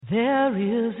There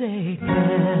is a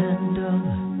candle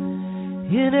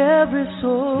in every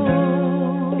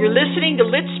soul. You're listening to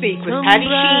Lit Speak with Patti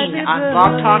Shene on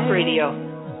Blog Talk Radio.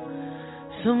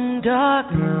 Some dark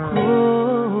and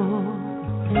cold.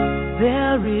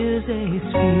 There is a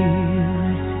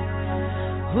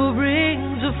spirit who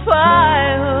brings a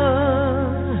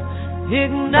fire,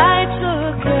 ignites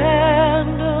a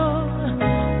candle,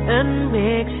 and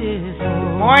makes it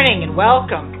whole. Morning and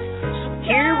welcome.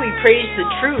 Here we praise the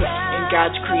truth in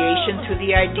God's creation through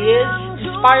the ideas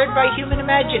inspired by human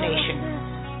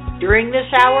imagination. During this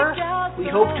hour, we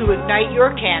hope to ignite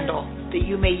your candle, that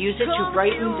you may use it to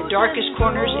brighten the darkest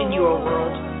corners in your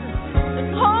world.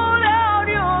 Hold out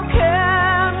your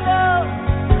candle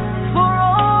for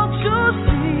all to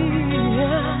see.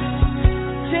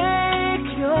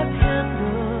 Take your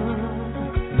candle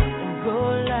and go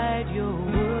light your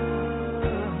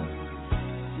world.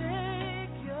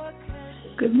 Take your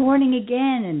candle. Good morning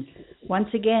again, and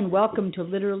once again, welcome to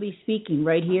Literally Speaking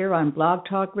right here on Blog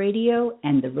Talk Radio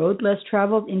and the Road Less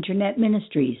Traveled Internet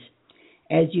Ministries.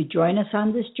 As you join us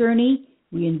on this journey,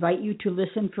 we invite you to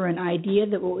listen for an idea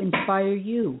that will inspire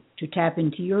you to tap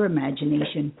into your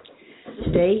imagination.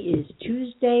 Today is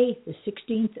Tuesday, the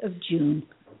 16th of June.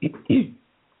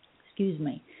 Excuse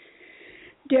me.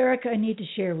 Derek, I need to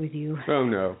share with you. Oh,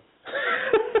 no.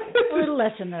 A little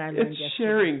lesson that I learned yesterday. It's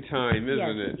sharing time,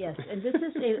 isn't it? Yes, and this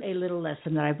is a little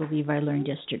lesson that I believe I learned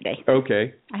yesterday.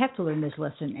 Okay. I have to learn this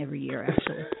lesson every year,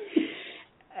 actually.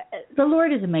 The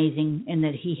Lord is amazing in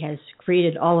that He has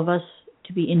created all of us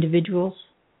to be individuals.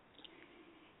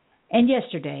 And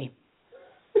yesterday,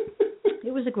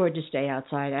 it was a gorgeous day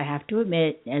outside, I have to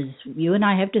admit, as you and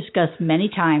I have discussed many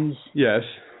times. Yes.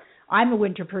 I'm a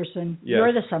winter person. Yes.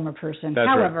 You're the summer person. That's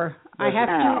However, right. I have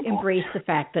to embrace the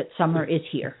fact that summer is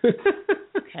here.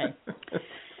 Okay.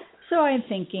 So I'm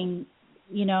thinking,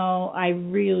 you know, I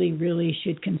really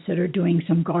should consider doing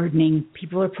some gardening.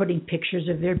 People are putting pictures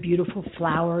of their beautiful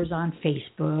flowers on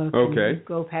Facebook. Okay. And you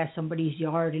go past somebody's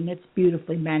yard and it's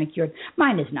beautifully manicured.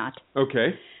 Mine is not.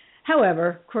 Okay. However,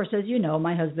 of course, as you know,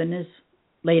 my husband is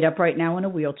laid up right now in a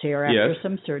wheelchair after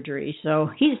some surgery, so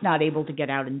he's not able to get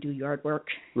out and do yard work.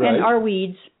 Right. And our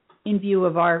weeds, in view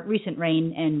of our recent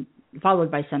rain and followed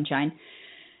by sunshine,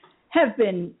 have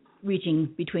been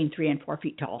reaching between 3 and 4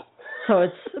 feet tall. So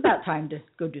it's about time to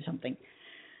go do something.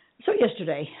 So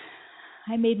yesterday,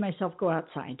 I made myself go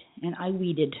outside, and I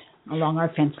weeded along our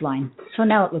fence line. So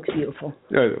now it looks beautiful.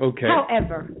 Okay.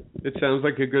 However... It sounds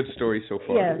like a good story so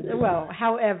far. Yeah, well,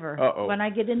 however, when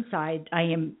I get inside, I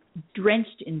am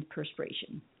drenched in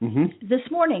perspiration. Mm-hmm. This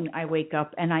morning, I wake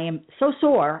up, and I am so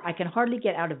sore, I can hardly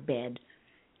get out of bed.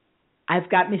 I've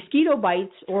got mosquito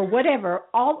bites or whatever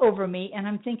all over me, and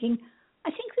I'm thinking, I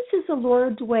think this is the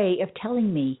Lord's way of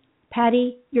telling me,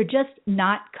 Patty, you're just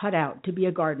not cut out to be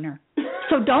a gardener.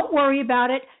 So don't worry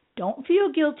about it. Don't feel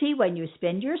guilty when you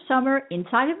spend your summer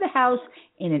inside of the house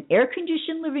in an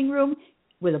air-conditioned living room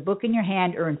with a book in your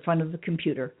hand or in front of the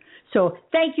computer. So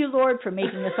thank you, Lord, for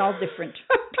making us all different.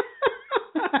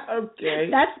 Okay.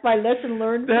 That's my lesson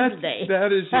learned for today.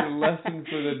 That is your lesson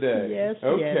for the day. Yes,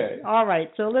 okay. Yes. All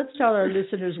right, so let's tell our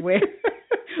listeners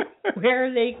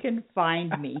where they can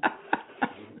find me.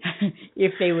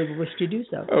 If they would wish to do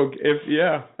so. Okay.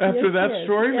 After that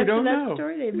story, we don't know. After that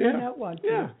story, they may not want to.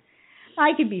 Yeah.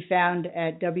 I can be found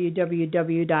at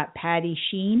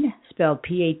www.pattishene, spelled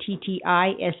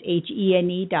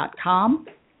PATTISHENE.com.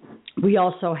 We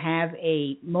also have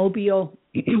a mobile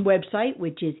website,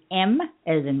 which is M,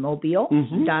 as in mobile,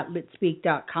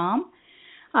 .litspeak.com.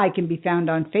 I can be found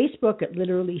on Facebook at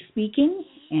Literally Speaking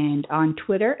and on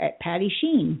Twitter at Patti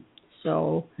Shene.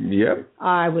 So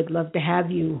I would love to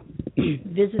have you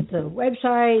visit the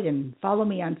website and follow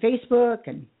me on Facebook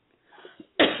and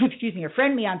or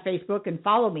friend me on Facebook and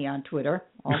follow me on Twitter.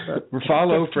 Also,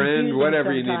 follow, friend,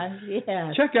 whatever sometimes. You need.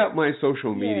 Yeah. Check out my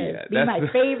social media. Yes, be my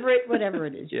favorite, whatever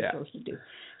it is you're supposed to do.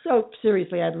 So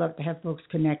seriously, I'd love to have folks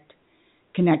connect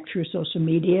through social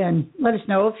media and let us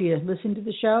know if you listen to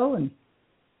the show and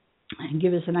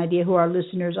give us an idea who our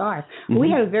listeners are. Mm-hmm. We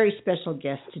have a very special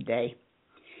guest today.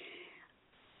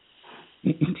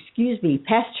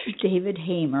 Pastor David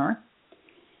Hamer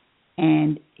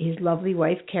and his lovely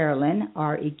wife, Carolyn,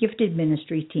 are a gifted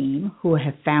ministry team who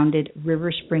have founded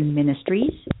Riverside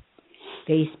Ministries.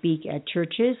 They speak at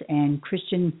churches and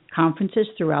Christian conferences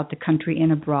throughout the country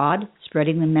and abroad,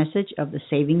 spreading the message of the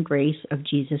saving grace of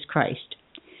Jesus Christ.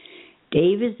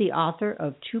 Dave is the author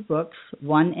of 2 books,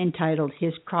 one entitled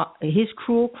His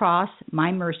Cruel Cross,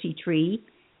 My Mercy Tree,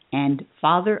 and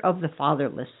Father of the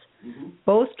Fatherless. Mm-hmm.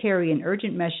 Both carry an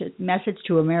urgent message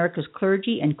to America's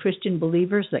clergy and Christian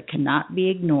believers that cannot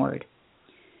be ignored.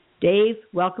 Dave,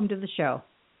 welcome to the show.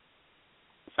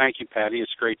 Thank you, Patty.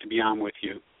 It's great to be on with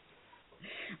you.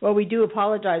 Well, we do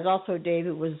apologize also, Dave.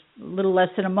 It was a little less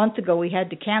than a month ago. We had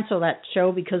to cancel that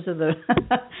show because of the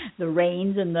the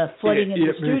rains and the flooding in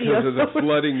the studio. Because of the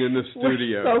flooding in the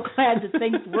studio. We're so glad that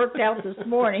things worked out this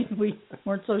morning. We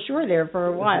weren't so sure there for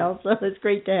a while, so it's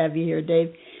great to have you here,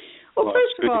 Dave. Well,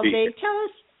 first of all, Dave,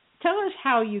 tell us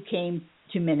how you came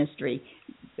to ministry.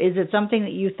 Is it something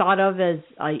that you thought of as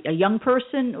a young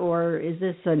person, or is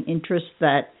this an interest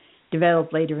that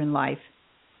developed later in life?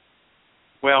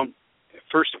 Well,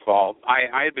 first of all,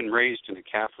 I had been raised in a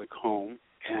Catholic home,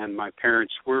 and my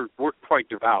parents were quite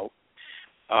devout,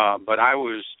 but I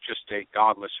was just a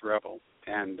godless rebel.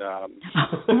 And oh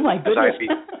my goodness!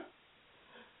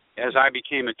 As I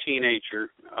became a teenager,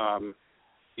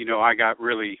 I got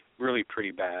really, really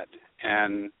pretty bad.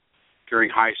 And during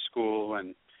high school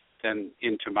and then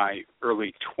into my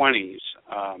early 20s,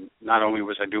 not only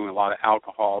was I doing a lot of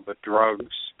alcohol, but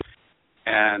drugs.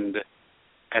 And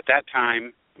at that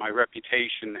time, my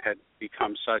reputation had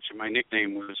become such, and my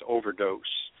nickname was Overdose.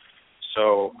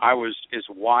 So I was as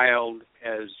wild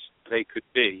as they could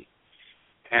be.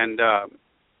 And the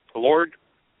Lord,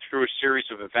 through a series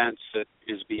of events that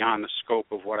is beyond the scope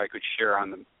of what I could share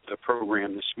on the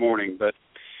program this morning, but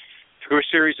through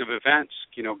a series of events,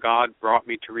 God brought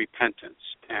me to repentance.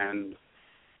 And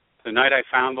the night I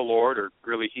found the Lord, or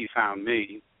really He found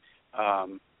me,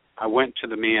 I went to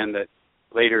the man that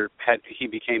later he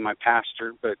became my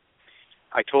pastor, but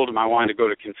I told him I wanted to go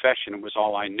to confession. It was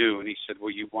all I knew. And he said,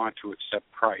 well, you want to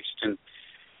accept Christ. And,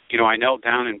 I knelt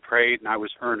down and prayed, and I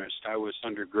was earnest. I was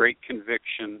under great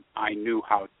conviction. I knew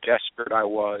how desperate I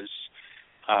was.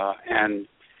 And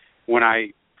when I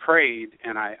prayed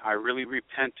and I really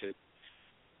repented,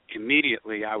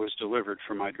 immediately I was delivered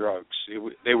from my drugs.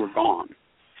 They were gone.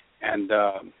 And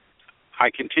I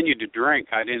continued to drink.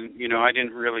 I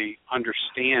didn't really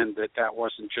understand that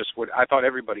wasn't just what I thought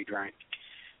everybody drank.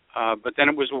 But then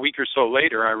it was a week or so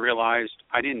later I realized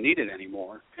I didn't need it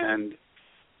anymore, and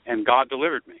God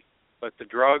delivered me. But the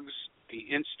drugs, the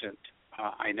instant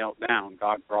I knelt down,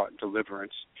 God brought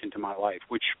deliverance into my life,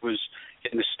 which was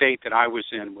in the state that I was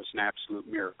in was an absolute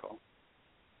miracle.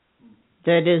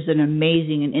 That is an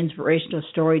amazing and inspirational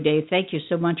story, Dave. Thank you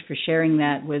so much for sharing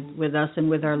that with us and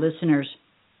with our listeners.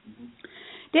 Mm-hmm.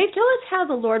 Dave, tell us how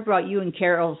the Lord brought you and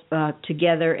Carol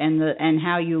together, and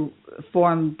how you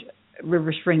formed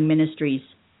River Spring Ministries.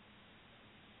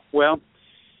 Well,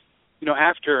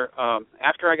 after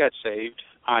I got saved,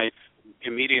 I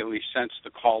immediately sensed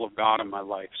the call of God in my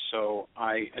life. So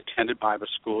I attended Bible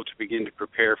school to begin to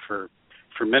prepare for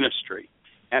ministry.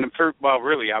 And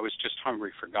really, I was just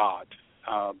hungry for God.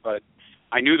 But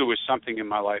I knew there was something in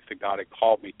my life that God had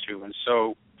called me to. And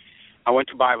so I went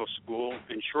to Bible school,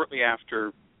 and shortly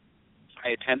after I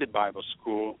attended Bible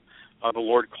school, the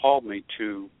Lord called me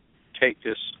to take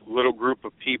this little group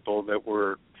of people that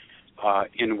were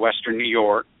in western New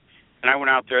York. And I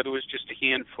went out there. There was just a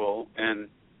handful, and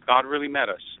God really met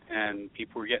us. And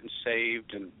people were getting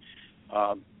saved and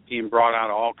being brought out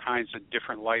of all kinds of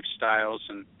different lifestyles.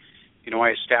 And,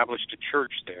 I established a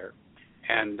church there.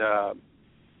 And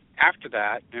after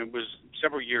that, and it was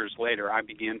several years later, I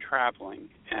began traveling.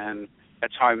 And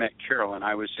that's how I met Carolyn.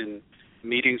 I was in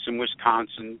meetings in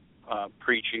Wisconsin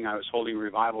preaching. I was holding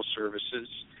revival services.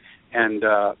 And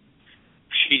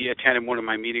she attended one of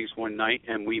my meetings one night,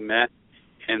 and we met.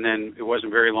 And then it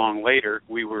wasn't very long later,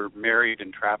 we were married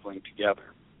and traveling together.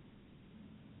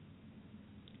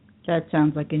 That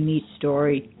sounds like a neat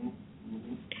story.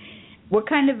 What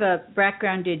kind of a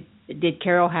background did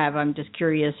Carol have? I'm just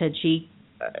curious. Had she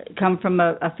come from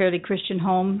a fairly Christian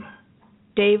home,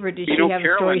 Dave, or did she have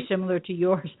a story similar to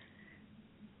yours?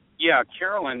 Yeah,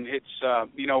 Carolyn, it's,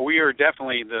 we are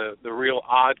definitely the real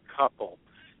odd couple,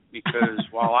 because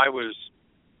while I was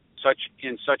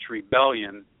in such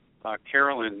rebellion,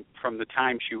 Carolyn, from the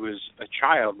time she was a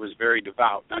child, was very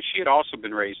devout. Now, she had also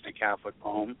been raised in a Catholic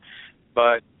home,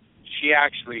 but she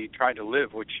actually tried to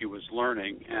live what she was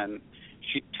learning. And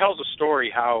she tells a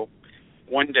story how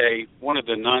one day one of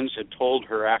the nuns had told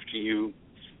her, after you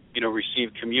receive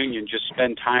communion, just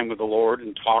spend time with the Lord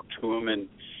and talk to Him. And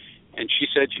she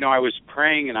said, I was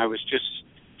praying and I was just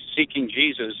seeking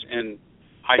Jesus, and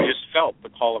I just felt the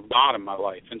call of God in my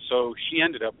life. And so she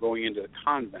ended up going into the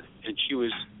convent, and she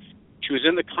was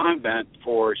in the convent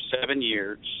for 7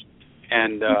 years,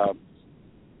 and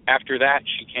after that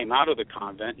she came out of the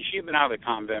convent, and she had been out of the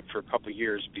convent for a couple of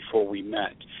years before we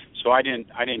met. So I didn't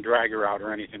drag her out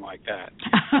or anything like that.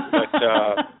 But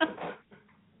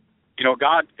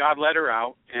God led her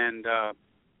out and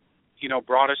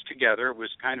brought us together. It was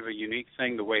kind of a unique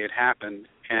thing the way it happened.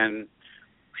 And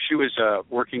she was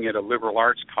working at a liberal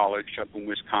arts college up in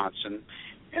Wisconsin,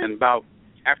 and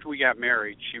after we got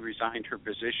married, she resigned her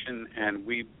position, and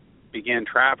we began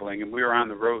traveling, and we were on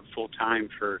the road full time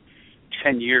for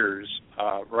 10 years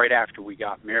right after we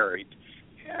got married,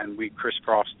 and we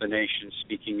crisscrossed the nation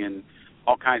speaking in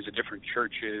all kinds of different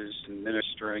churches and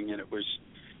ministering, and it was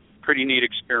a pretty neat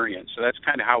experience. So that's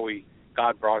kind of how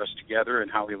God brought us together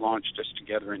and how He launched us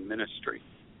together in ministry.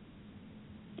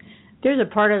 There's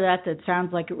a part of that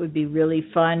sounds like it would be really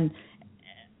fun,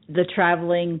 the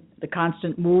traveling, the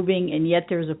constant moving, and yet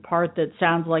there's a part that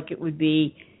sounds like it would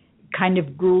be kind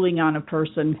of grueling on a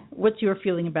person. What's your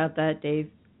feeling about that,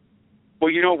 Dave?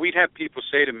 Well, we'd have people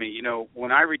say to me,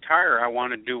 when I retire, I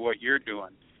want to do what you're doing.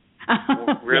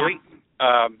 Well, really?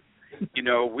 Yeah.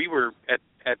 We were,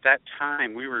 at that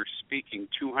time, we were speaking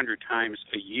 200 times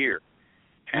a year.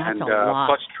 And that's a lot.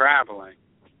 Plus traveling.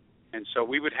 And so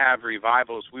we would have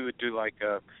revivals. We would do like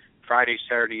a Friday,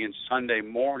 Saturday, and Sunday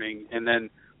morning, and then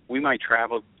we might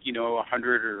travel,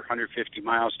 100 or 150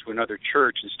 miles to another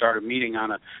church and start a meeting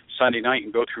on a Sunday night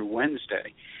and go through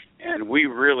Wednesday. And we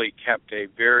really kept a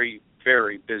very,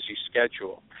 very busy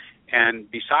schedule. And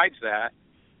besides that,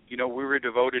 we were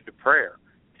devoted to prayer.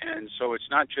 And so it's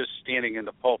not just standing in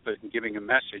the pulpit and giving a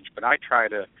message, but I try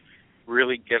to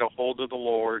really get a hold of the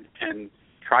Lord and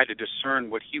try to discern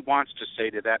what He wants to say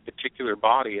to that particular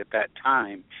body at that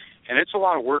time. And it's a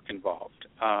lot of work involved.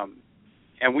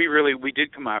 And we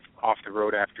did come off the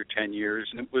road after 10 years,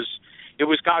 and it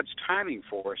was God's timing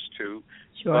for us too.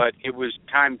 Sure. But it was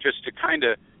time just to kind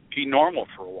of be normal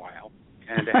for a while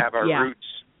and to have our yeah.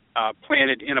 roots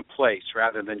planted in a place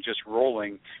rather than just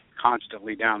rolling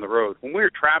constantly down the road. When we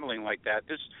were traveling like that,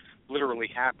 this literally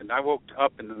happened. I woke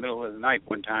up in the middle of the night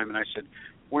one time and I said,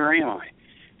 "Where am I?"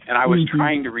 And I was mm-hmm.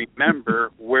 trying to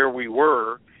remember where we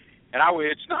were, and I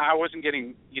wasn't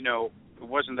getting, it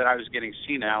wasn't that I was getting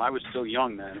senile. I was still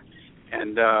young then,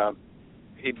 and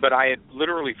but I had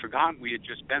literally forgotten we had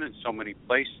just been in so many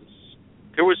places.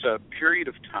 There was a period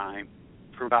of time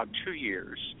for about 2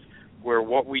 years where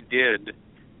what we did,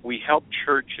 we helped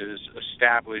churches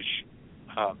establish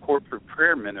corporate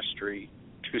prayer ministry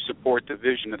to support the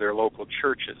vision of their local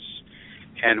churches.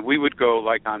 And we would go,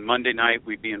 like on Monday night,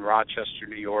 we'd be in Rochester,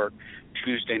 New York.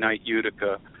 Tuesday night,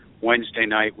 Utica. Wednesday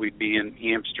night, we'd be in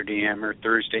Amsterdam, or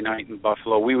Thursday night in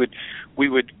Buffalo. We would,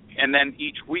 and then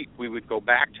each week we would go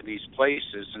back to these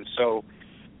places. And so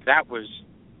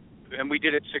and we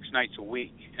did it 6 nights a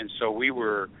week. And so we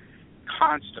were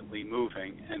constantly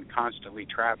moving and constantly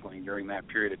traveling during that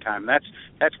period of time.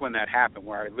 That's when that happened,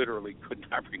 where I literally could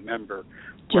not remember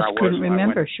where I was. Just couldn't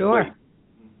remember, sure.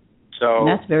 So and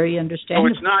that's very understandable.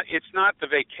 So it's not the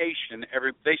vacation.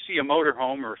 They see a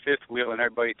motorhome or a fifth wheel, and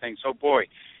everybody thinks, "Oh boy,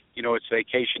 it's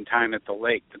vacation time at the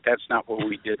lake." But that's not what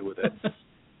we did with it.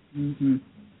 mm-hmm.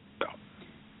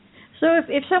 So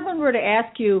if someone were to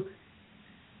ask you,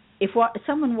 if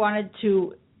someone wanted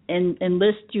to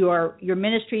enlist your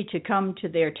ministry to come to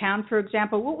their town, for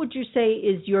example, what would you say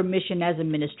is your mission as a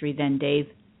ministry then, Dave?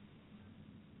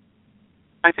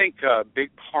 I think a big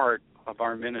part of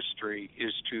our ministry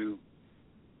is to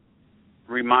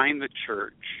remind the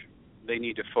church they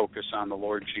need to focus on the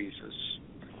Lord Jesus.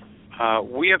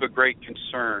 We have a great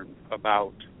concern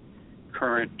about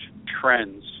current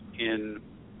trends in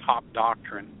pop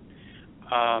doctrine.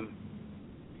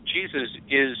 Jesus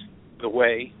is the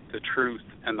way, the truth,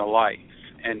 and the life,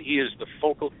 and He is the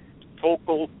focal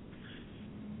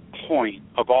point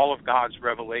of all of God's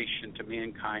revelation to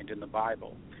mankind in the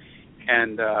Bible.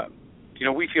 And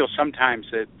we feel sometimes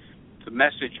that the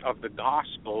message of the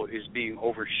gospel is being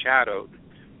overshadowed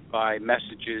by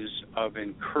messages of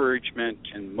encouragement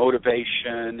and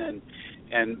motivation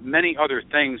and many other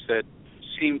things that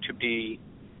seem to be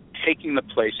taking the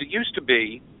place. It used to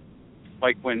be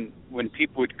like when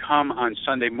people would come on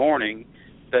Sunday morning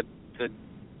that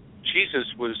Jesus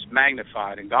was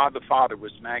magnified and God the Father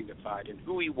was magnified and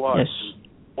who He was yes. and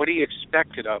what He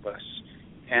expected of us.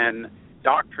 And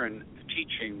doctrine,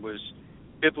 teaching was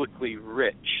biblically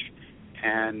rich,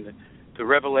 and the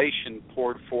revelation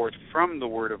poured forth from the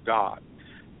Word of God.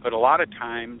 But a lot of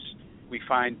times we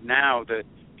find now that,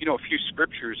 a few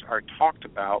scriptures are talked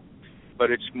about,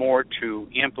 but it's more to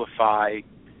amplify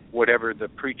whatever the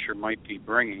preacher might be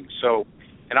bringing. So,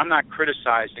 and I'm not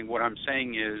criticizing. What I'm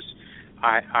saying is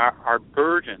our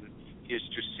burden is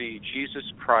to see Jesus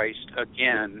Christ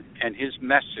again and His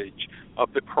message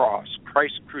of the cross,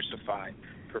 Christ crucified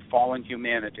for fallen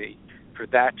humanity, for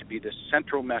that to be the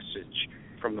central message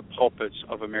from the pulpits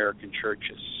of American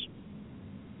churches.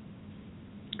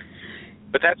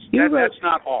 But that's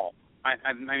not all.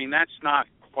 I mean, that's not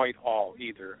quite all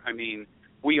either. I mean,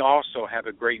 we also have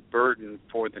a great burden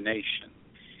for the nation.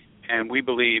 And we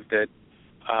believe that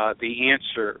the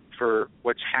answer for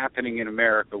what's happening in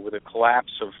America with the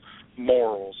collapse of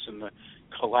morals and the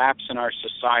collapse in our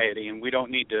society, and we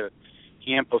don't need to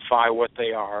amplify what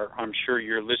they are. I'm sure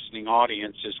your listening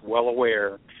audience is well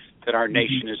aware that our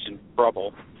nation is in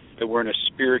trouble, that we're in a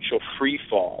spiritual free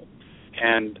fall.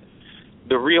 And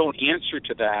the real answer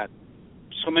to that,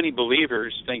 so many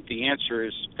believers think the answer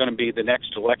is going to be the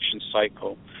next election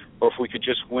cycle, or if we could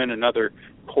just win another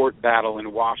court battle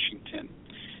in Washington.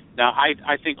 Now,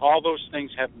 I think all those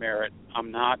things have merit.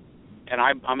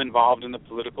 I'm involved in the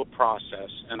political process,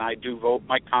 and I do vote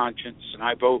my conscience, and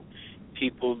I vote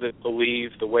people that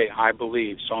believe the way I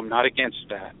believe, so I'm not against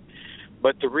that.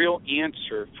 But the real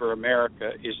answer for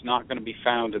America is not going to be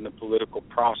found in the political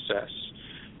process.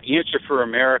 The answer for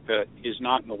America is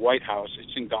not in the White House,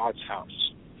 it's in God's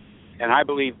house. And I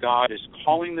believe God is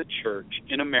calling the church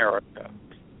in America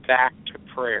back to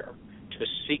prayer, to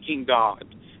seeking God.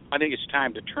 I think it's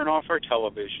time to turn off our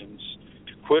televisions,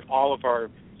 to quit all of our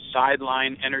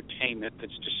sideline entertainment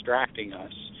that's distracting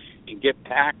us, and get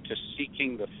back to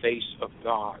seeking the face of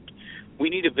God. We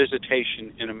need a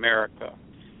visitation in America.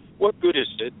 What good is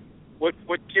it? What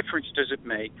difference does it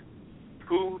make?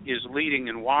 Who is leading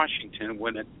in Washington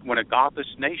when a godless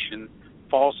nation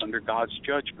falls under God's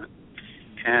judgment?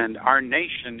 And our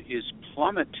nation is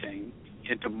plummeting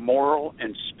into moral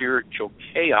and spiritual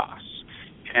chaos.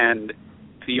 And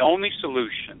the only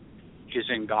solution is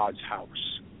in God's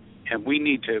house. And we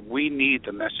need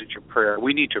the message of prayer.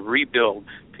 We need to rebuild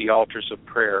the altars of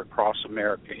prayer across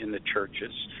America in the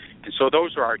churches. And so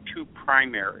those are our two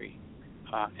primary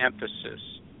emphasis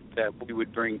that we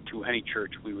would bring to any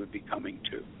church we would be coming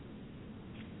to.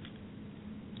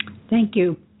 Thank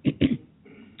you.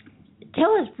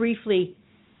 Tell us briefly,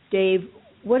 Dave,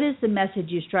 what is the message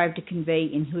you strive to convey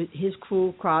in His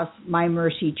Cruel Cross, My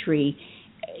Mercy Tree?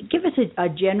 Give us a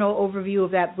general overview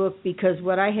of that book, because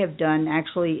what I have done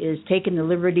actually is taken the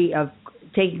liberty of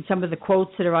taking some of the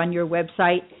quotes that are on your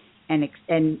website, and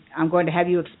I'm going to have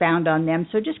you expound on them.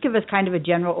 So just give us kind of a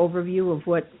general overview of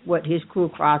what His Cruel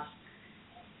Cross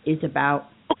is about.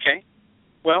 Okay.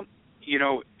 Well,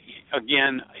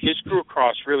 again, His Cruel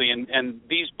Cross really, and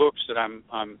these books that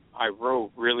I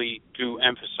wrote really do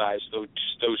emphasize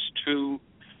those two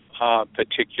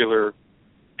particular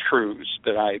truths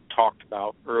that I talked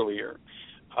about earlier.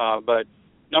 But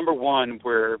number one,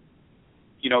 where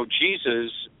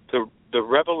Jesus, the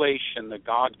revelation that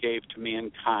God gave to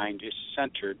mankind is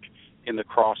centered in the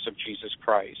cross of Jesus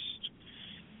Christ.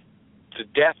 The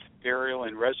death, burial,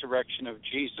 and resurrection of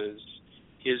Jesus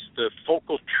is the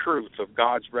focal truth of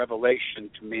God's revelation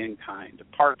to mankind.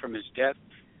 Apart from His death,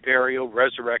 burial,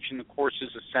 resurrection, of course, His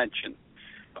ascension,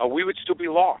 we would still be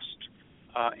lost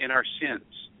in our sins.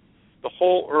 The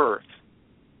whole earth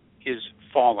is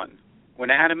fallen. When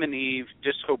Adam and Eve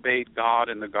disobeyed God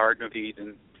in the Garden of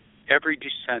Eden, every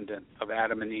descendant of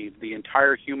Adam and Eve, the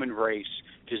entire human race,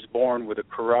 is born with a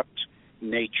corrupt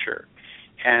nature.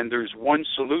 And there's one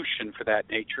solution for that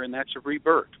nature, and that's a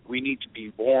rebirth. We need to be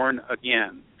born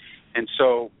again. And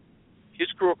so His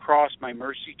Cruel Cross, My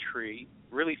Mercy Tree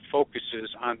really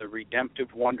focuses on the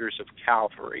redemptive wonders of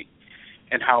Calvary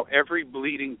and how every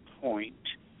bleeding point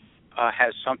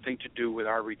has something to do with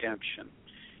our redemption.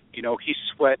 He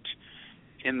sweat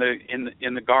in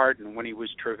the garden when He was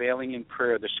travailing in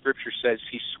prayer. The Scripture says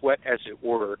He sweat, as it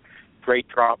were, great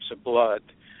drops of blood.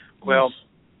 Well,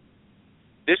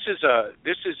 this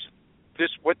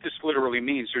what this literally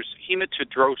means. There's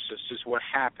hematidrosis is what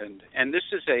happened, and this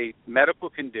is a medical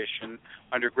condition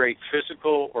under great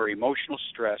physical or emotional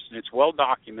stress, and it's well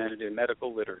documented in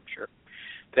medical literature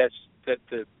that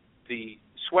the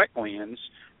sweat glands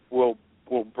will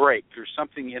break. There's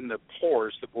something in the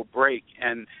pores that will break,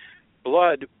 and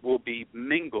blood will be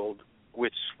mingled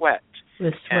with sweat.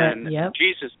 With sweat, and yep.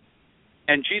 Jesus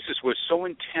was so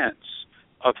intense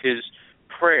of His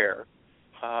prayer,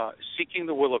 seeking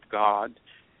the will of God,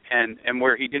 and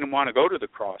where He didn't want to go to the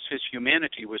cross. His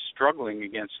humanity was struggling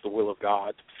against the will of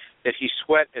God, that He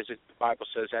sweat, the Bible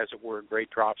says, as it were, great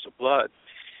drops of blood.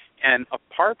 And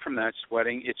apart from that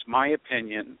sweating, it's my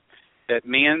opinion that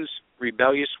man's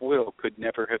rebellious will could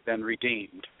never have been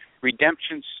redeemed.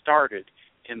 Redemption started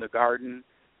in the Garden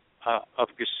of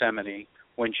Gethsemane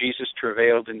when Jesus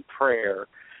travailed in prayer,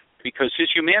 because His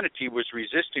humanity was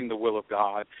resisting the will of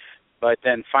God, but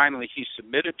then finally He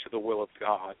submitted to the will of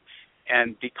God.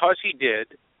 And because He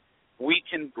did, we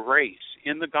can grace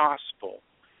in the gospel,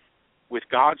 with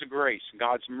God's grace,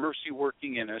 God's mercy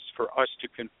working in us, for us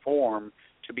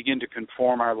to begin to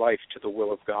conform our life to the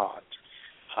will of God.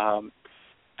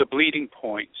 The bleeding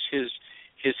points,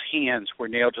 His hands were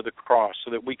nailed to the cross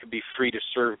so that we could be free to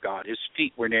serve God. His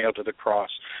feet were nailed to the cross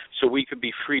so we could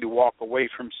be free to walk away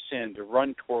from sin, to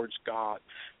run towards God,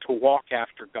 to walk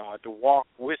after God, to walk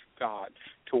with God,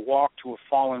 to walk to a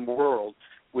fallen world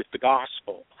with the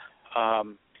gospel.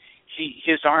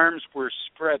 His arms were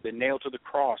spread and nailed to the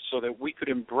cross so that we could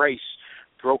embrace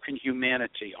broken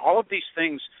humanity. All of these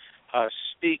things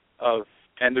speak of,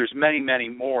 and there's many, many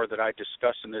more that I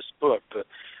discuss in this book,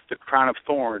 the crown of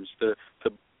thorns, the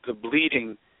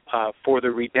bleeding for the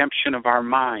redemption of our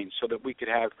mind so that we could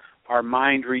have our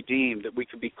mind redeemed, that we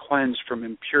could be cleansed from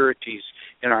impurities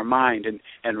in our mind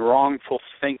and wrongful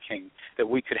thinking, that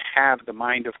we could have the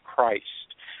mind of Christ,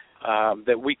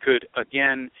 that we could,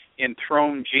 again,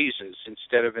 enthrone Jesus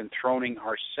instead of enthroning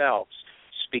ourselves,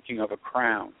 speaking of a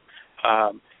crown.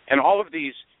 And all of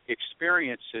these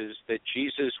experiences that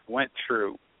Jesus went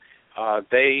through,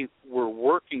 they were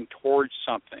working towards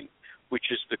something, which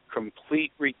is the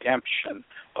complete redemption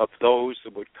of those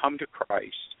that would come to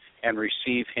Christ and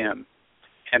receive Him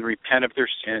and repent of their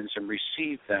sins and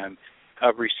receive Him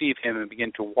and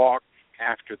begin to walk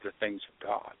after the things of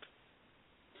God.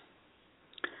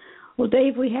 Well,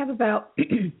 Dave, we have about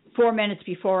 4 minutes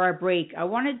before our break. I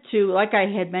wanted to, like I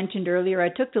had mentioned earlier, I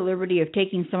took the liberty of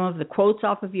taking some of the quotes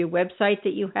off of your website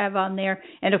that you have on there,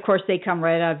 and of course they come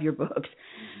right out of your books.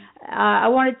 I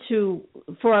wanted to,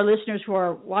 for our listeners who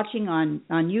are watching on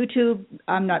YouTube,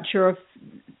 I'm not sure if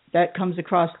that comes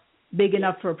across big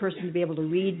enough for a person to be able to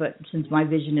read, but since my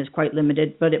vision is quite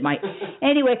limited, but it might.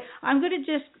 Anyway, I'm going to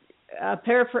just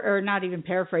paraphrase, or not even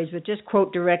paraphrase, but just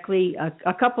quote directly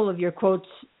a couple of your quotes,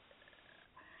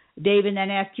 Dave, and then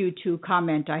ask you to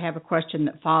comment. I have a question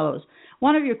that follows.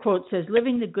 One of your quotes says,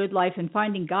 "Living the good life and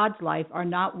finding God's life are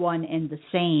not one and the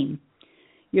same."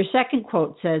 Your second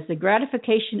quote says, "The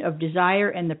gratification of desire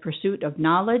and the pursuit of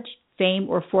knowledge, fame,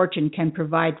 or fortune can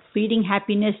provide fleeting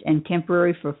happiness and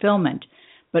temporary fulfillment,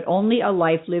 but only a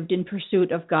life lived in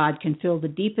pursuit of God can fill the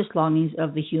deepest longings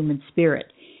of the human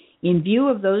spirit." In view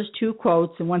of those two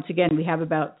quotes, and once again, we have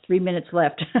about 3 minutes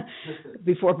left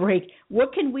before break,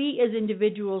 what can we as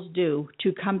individuals do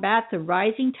to combat the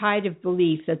rising tide of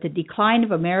belief that the decline of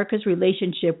America's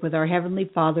relationship with our Heavenly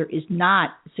Father is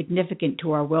not significant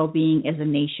to our well-being as a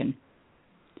nation?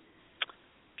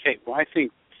 Okay, well, I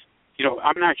think,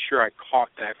 I'm not sure I caught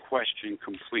that question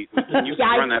completely. Can you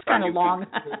run that it's kind of long.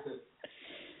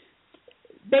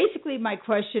 Basically, my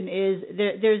question is,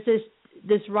 there's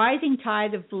this rising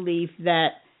tide of belief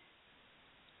that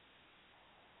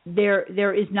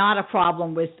there is not a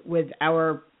problem with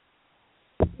our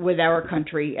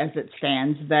country as it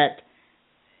stands, that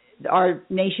our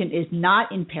nation is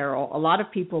not in peril. A lot of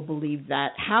people believe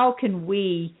that. How can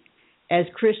we, as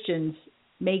Christians,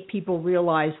 make people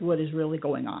realize what is really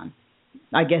going on?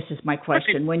 I guess is my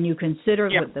question. When you consider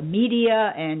the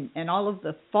media and all of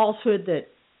the falsehood that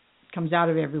comes out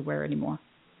of everywhere anymore.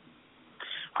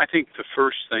 I think the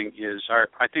first thing is,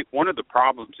 I think one of the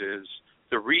problems is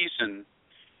the reason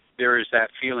there is that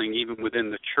feeling even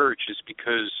within the church is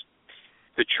because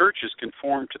the church is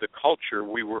conformed to the culture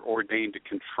we were ordained to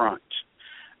confront.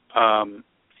 God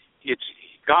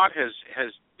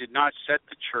did not set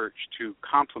the church to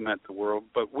complement the world,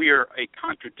 but we are a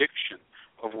contradiction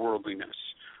of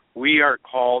worldliness. We are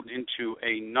called into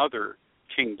another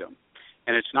kingdom,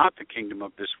 and it's not the kingdom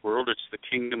of this world, it's the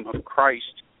kingdom of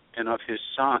Christ and of His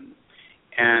Son.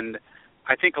 And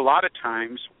I think a lot of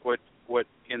times what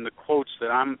in the quotes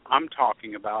that I'm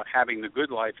talking about, having the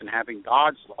good life and having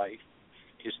God's life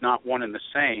is not one and the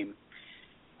same.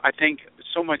 I think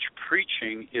so much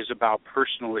preaching is about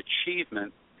personal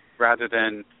achievement rather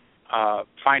than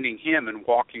finding Him and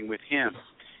walking with Him.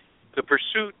 The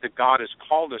pursuit that God has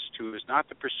called us to is not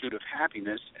the pursuit of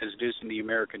happiness, as it is in the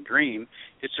American dream.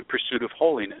 It's a pursuit of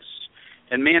holiness.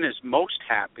 And man is most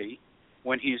happy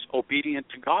when he's obedient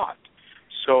to God.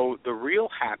 So the real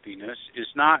happiness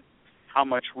is not how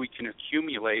much we can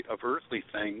accumulate of earthly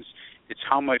things. It's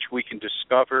how much we can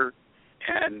discover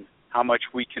and how much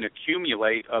we can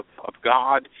accumulate of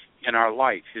God in our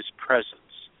life, His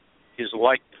presence, His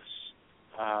likeness,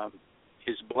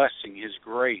 His blessing, His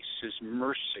grace, His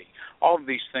mercy. All of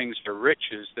these things are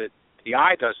riches that the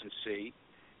eye doesn't see,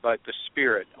 but the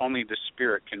Spirit, only the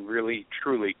Spirit can really,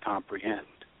 truly comprehend.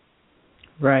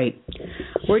 Right.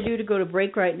 We're due to go to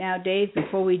break right now, Dave.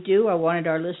 Before we do, I wanted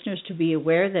our listeners to be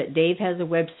aware that Dave has a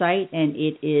website, and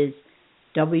it is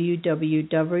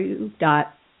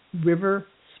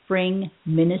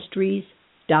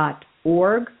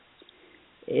www.riverspringministries.org.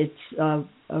 It's a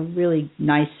really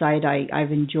nice site.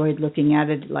 I've enjoyed looking at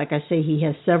it. Like I say, he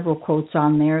has several quotes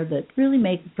on there that really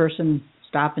make the person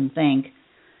stop and think.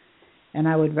 And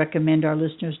I would recommend our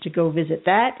listeners to go visit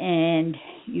that. And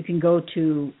you can go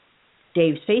to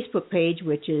Dave's Facebook page,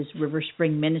 which is River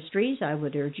Spring Ministries. I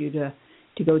would urge you to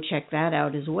go check that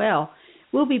out as well.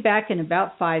 We'll be back in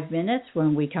about 5 minutes.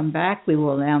 When we come back, we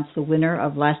will announce the winner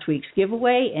of last week's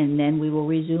giveaway, and then we will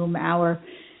resume our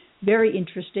very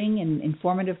interesting and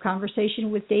informative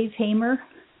conversation with Dave Hamer,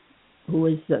 who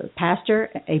is a pastor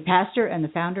and the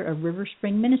founder of River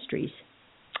Spring Ministries.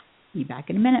 Be back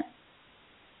in a minute.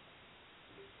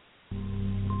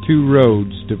 Two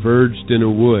roads diverged in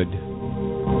a wood,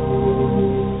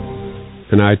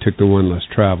 and I took the one less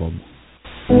traveled.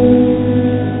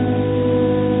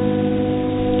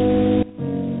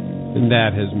 And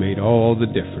that has made all the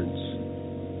difference.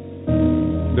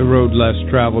 The road less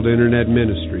traveled Internet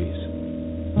Ministries.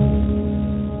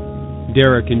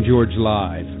 Derek and George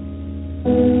Live.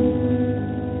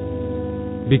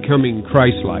 Becoming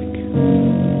Christ-like.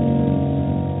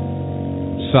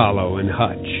 Salo and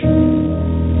Hutch.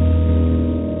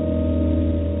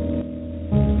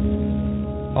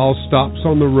 All stops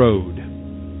on the road.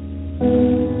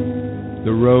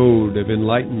 The road of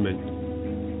enlightenment.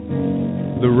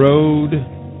 The road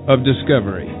of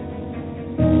discovery.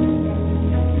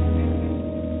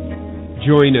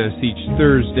 Join us each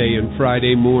Thursday and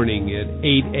Friday morning at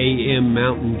 8 a.m.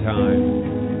 Mountain Time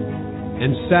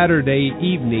and Saturday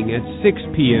evening at 6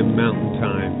 p.m. Mountain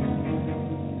Time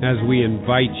as we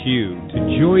invite you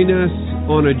to join us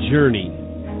on a journey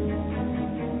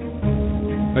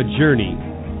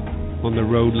on the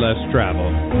road less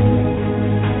traveled.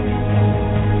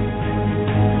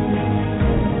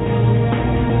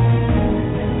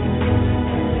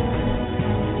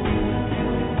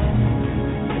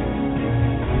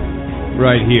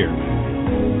 Right here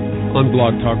on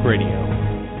Blog Talk Radio.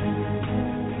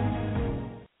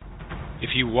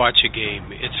 If you watch a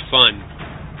game, it's fun.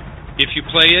 If you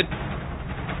play it,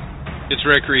 it's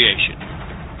recreation.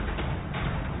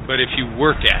 But if you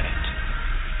work at it,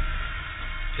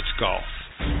 it's golf.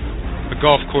 A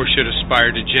golf course should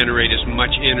aspire to generate as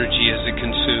much energy as it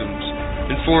consumes.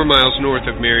 And 4 miles north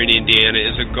of Marion, Indiana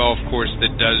is a golf course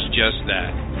that does just that.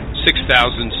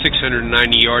 6,690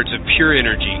 yards of pure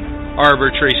energy.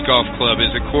 Arbor Trace Golf Club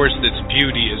is a course that's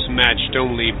beauty is matched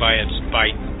only by its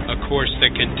bite. A course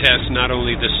that can test not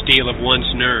only the steel of one's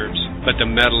nerves, but the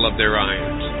metal of their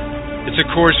irons. It's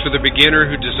a course for the beginner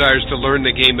who desires to learn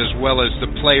the game as well as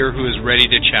the player who is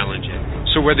ready to challenge it.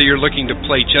 So whether you're looking to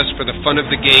play just for the fun of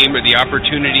the game or the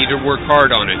opportunity to work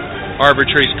hard on it, Arbor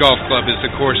Trace Golf Club is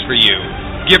the course for you.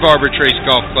 Give Arbor Trace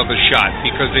Golf Club a shot,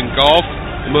 because in golf,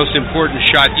 the most important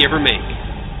shot you ever make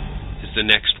is the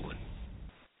next one.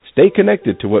 Stay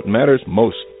connected to what matters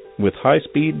most with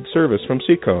high-speed service from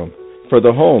Seacom. For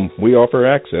the home, we offer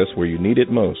access where you need it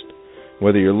most.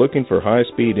 Whether you're looking for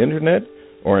high-speed internet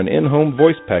or an in-home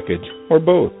voice package, or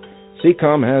both,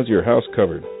 Seacom has your house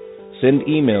covered. Send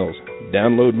emails,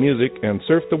 download music, and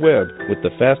surf the web with the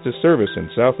fastest service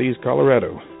in southeast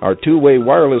Colorado. Our two-way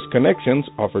wireless connections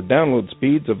offer download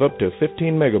speeds of up to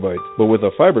 15 megabytes, but with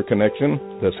a fiber connection,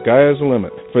 the sky is the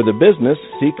limit. For the business,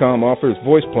 Seacom offers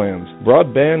voice plans,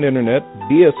 broadband internet,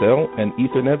 DSL, and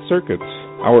Ethernet circuits.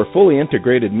 Our fully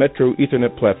integrated Metro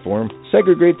Ethernet platform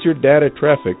segregates your data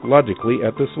traffic logically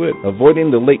at the switch,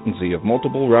 avoiding the latency of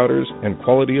multiple routers and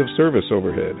quality of service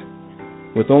overhead.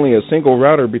 With only a single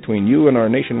router between you and our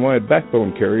nationwide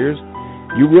backbone carriers,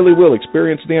 you really will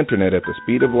experience the internet at the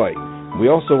speed of light. We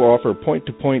also offer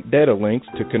point-to-point data links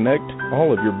to connect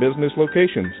all of your business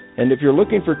locations. And if you're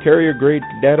looking for carrier-grade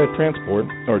data transport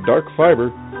or dark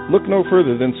fiber, look no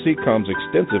further than Seacom's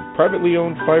extensive privately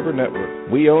owned fiber network.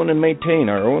 We own and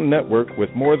maintain our own network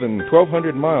with more than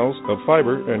 1,200 miles of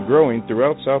fiber and growing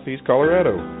throughout southeast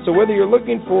Colorado. So whether you're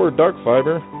looking for dark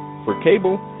fiber, for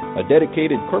cable, a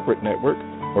dedicated corporate network,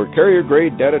 or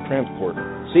carrier-grade data transport,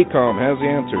 Seacom has the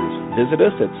answers. Visit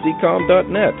us at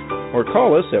seacom.net or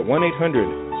call us at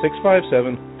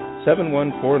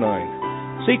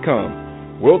 1-800-657-7149. Seacom,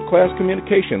 world-class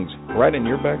communications right in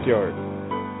your backyard.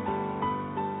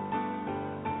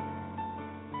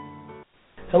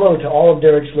 Hello to all of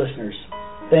Derek's listeners.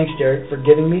 Thanks, Derek, for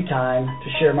giving me time to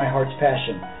share my heart's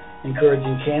passion,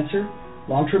 encouraging cancer,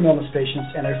 long-term illness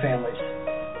patients, and their families.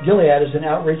 Gilead is an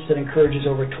outreach that encourages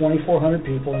over 2,400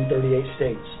 people in 38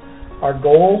 states. Our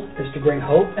goal is to bring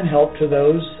hope and help to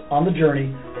those on the journey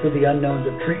through the unknowns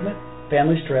of treatment,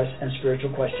 family stress, and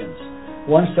spiritual questions.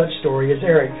 One such story is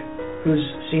Eric, whose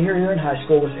senior year in high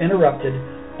school was interrupted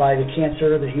by the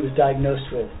cancer that he was diagnosed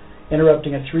with,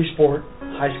 interrupting a 3-sport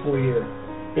high school year.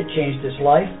 It changed his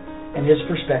life and his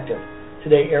perspective.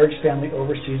 Today, Eric's family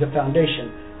oversees a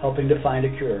foundation helping to find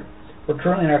a cure. We're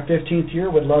currently in our 15th year.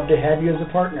 Would love to have you as a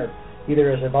partner.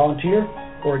 either as a volunteer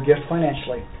or a gift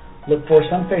financially. Look for us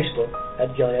on Facebook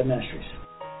at Gilead Ministries.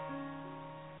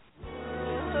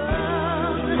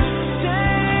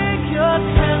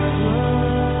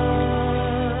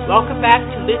 Welcome back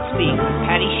to Let's Speak with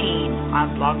Patti Shene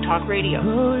on Blog Talk Radio.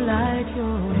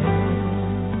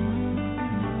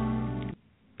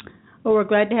 Well, we're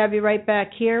glad to have you right back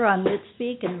here on Let's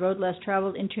Speak and Road Less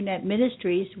Traveled Internet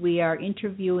Ministries. We are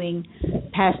interviewing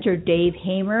Pastor Dave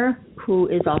Hamer, who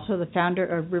is also the founder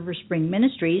of River Spring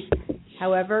Ministries.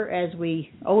 However, as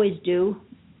we always do,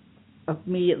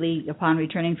 immediately upon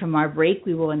returning from our break,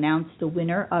 we will announce the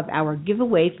winner of our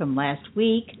giveaway from last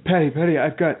week. Patty,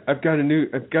 I've got a new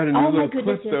Oh little my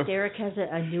goodness, clip though. Derek has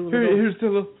a new little. Here's the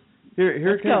little.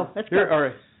 Here. Let's go. All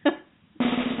right.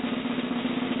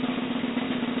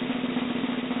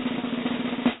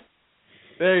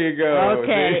 There you go.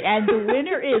 Okay, and the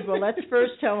winner is, well, let's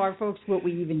first tell our folks what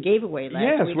we even gave away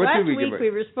last week. Last week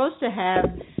we were supposed to have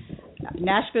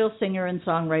Nashville singer and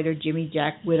songwriter Jimmy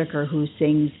Jack Whitaker, who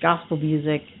sings gospel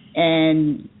music,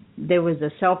 and there was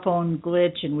a cell phone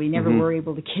glitch, and we never were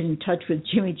able to get in touch with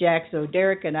Jimmy Jack, so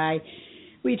Derek and I,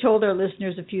 we told our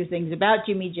listeners a few things about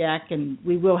Jimmy Jack, and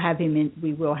we will have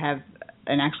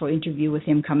an actual interview with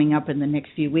him coming up in the next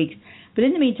few weeks. But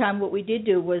in the meantime, what we did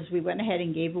do was we went ahead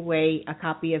and gave away a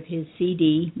copy of his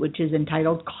CD, which is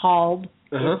entitled Called.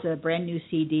 It's a brand new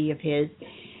CD of his.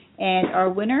 And our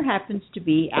winner happens to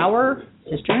be our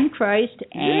sister in Christ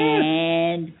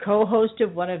and co-host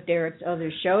of one of Derek's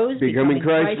other shows, Becoming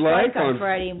Christ-like on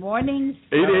Friday mornings.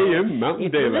 8 a.m. Mountain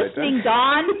If you're Daylight. listening,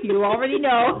 Don, you already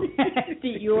know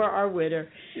that you are our winner.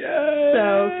 Yay!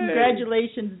 So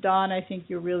congratulations, Don. I think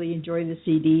you'll really enjoy the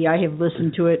CD. I have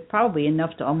listened to it probably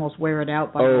enough to almost wear it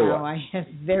out by now. I have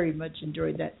very much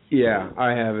enjoyed that CD. Yeah,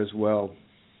 I have as well.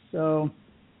 So...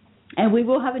 And we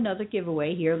will have another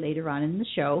giveaway here later on in the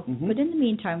show. But in the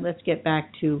meantime, let's get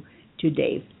back to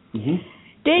Dave.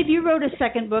 Dave, you wrote a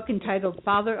second book entitled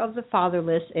Father of the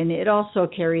Fatherless, and it also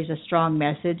carries a strong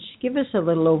message. Give us a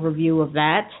little overview of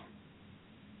that.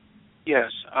 Yes.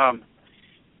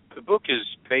 The book is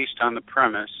based on the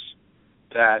premise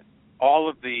that all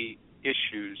of the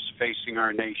issues facing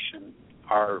our nation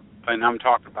are, and I'm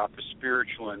talking about the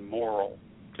spiritual and moral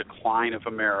decline of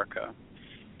America,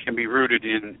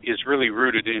 is really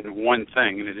rooted in one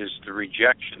thing, and it is the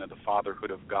rejection of the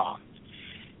fatherhood of God.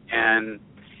 And,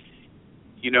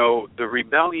 the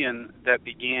rebellion that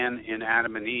began in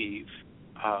Adam and Eve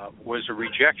was a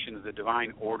rejection of the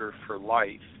divine order for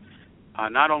life.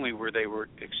 Not only were they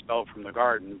expelled from the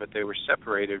garden, but they were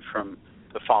separated from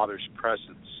the Father's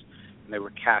presence, and they were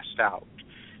cast out.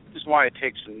 This is why it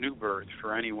takes a new birth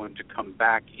for anyone to come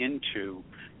back into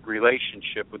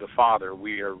relationship with the Father.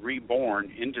 We are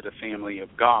reborn into the family of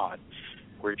God,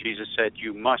 where Jesus said,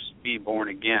 you must be born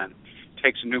again. It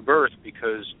takes a new birth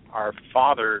because our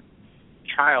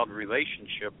father-child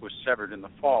relationship was severed in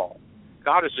the fall.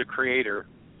 God is the creator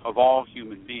of all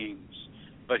human beings,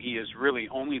 but he is really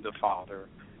only the Father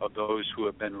of those who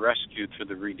have been rescued through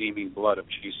the redeeming blood of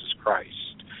Jesus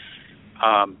Christ.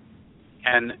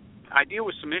 And I deal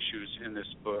with some issues in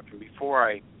this book, and before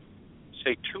I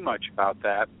say too much about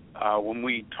that, when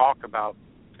we talk about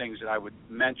things that I would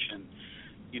mention,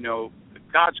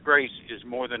 God's grace is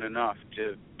more than enough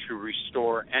to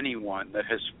restore anyone that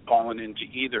has fallen into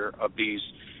either of these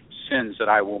sins that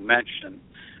I will mention.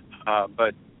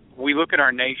 But we look at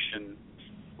our nation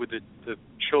with the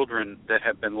children that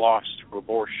have been lost through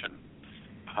abortion.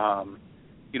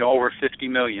 Over 50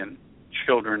 million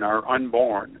children are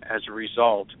unborn as a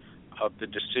result of the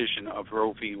decision of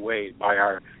Roe v. Wade by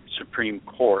our Supreme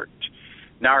Court.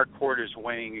 Now our court is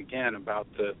weighing again about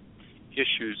the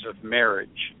issues of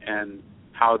marriage and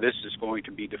how this is going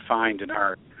to be defined in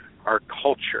our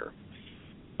culture.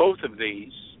 Both of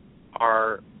these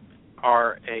are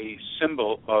a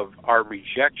symbol of our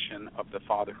rejection of the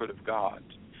fatherhood of God.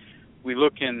 We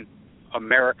look in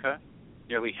America,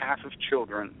 nearly half of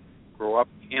children grow up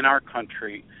in our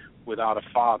country without a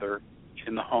father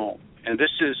in the home. And this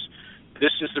is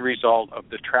the result of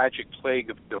the tragic plague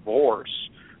of divorce,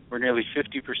 where nearly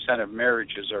 50% of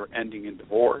marriages are ending in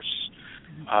divorce.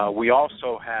 We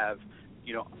also have,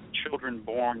 children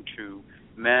born to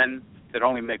men that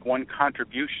only make one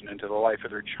contribution into the life of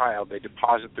their child. They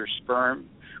deposit their sperm.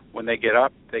 When they get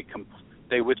up,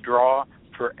 they withdraw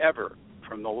forever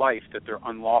from the life that their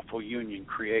unlawful union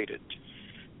created.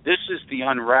 This is the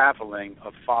unraveling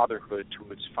of fatherhood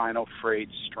to its final frayed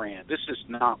strand. This is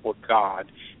not what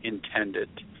God intended.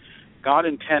 God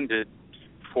intended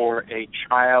for a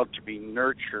child to be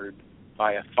nurtured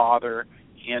by a father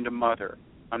and a mother.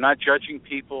 I'm not judging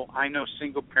people. I know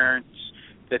single parents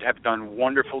that have done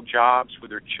wonderful jobs with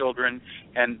their children,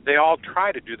 and they all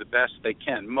try to do the best they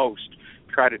can. Most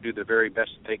try to do the very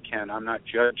best they can. I'm not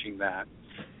judging that.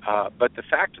 But the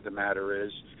fact of the matter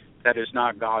is that is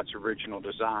not God's original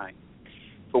design.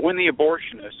 But when the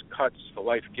abortionist cuts the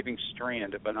life-giving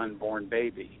strand of an unborn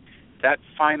baby, that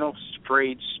final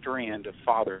frayed strand of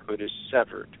fatherhood is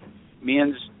severed.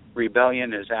 Man's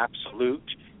rebellion is absolute,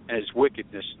 and his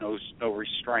wickedness knows no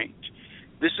restraint.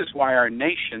 This is why our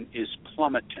nation is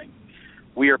plummeting.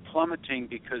 We are plummeting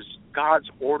because God's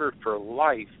order for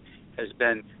life has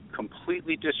been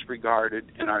completely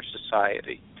disregarded in our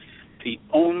society. The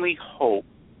only hope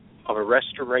of a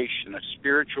restoration, a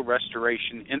spiritual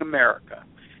restoration in America,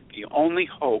 the only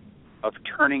hope of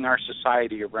turning our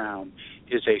society around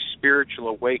is a spiritual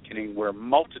awakening where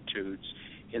multitudes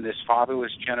in this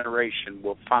fatherless generation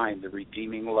will find the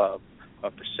redeeming love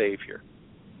of the Savior.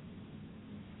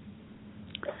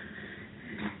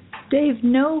 Dave,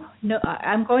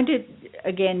 I'm going to,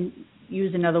 again,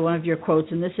 use another one of your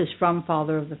quotes, and this is from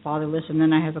Father of the Fatherless, and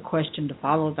then I have a question to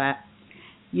follow that.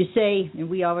 You say, and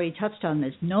we already touched on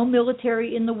this, no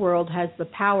military in the world has the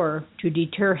power to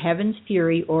deter heaven's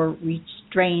fury or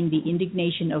restrain the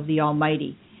indignation of the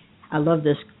Almighty. I love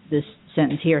this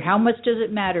sentence here. How much does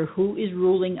it matter who is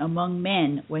ruling among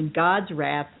men when God's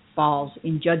wrath falls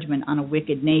in judgment on a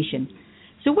wicked nation?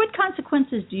 So what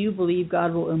consequences do you believe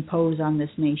God will impose on this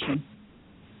nation?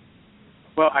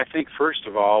 Well, I think, first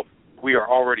of all, we are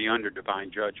already under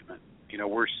divine judgment.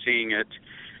 We're seeing it.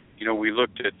 We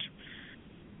looked at,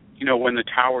 when the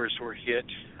towers were hit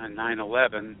on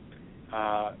 9/11,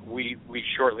 we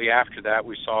shortly after that,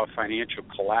 we saw a financial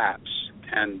collapse.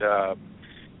 And,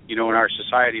 in our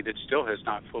society that still has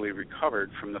not fully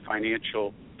recovered from the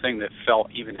financial thing that fell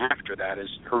even after that, as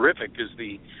horrific as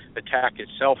the attack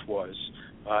itself was,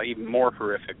 even more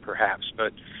horrific perhaps.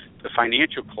 But the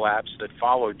financial collapse that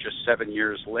followed just 7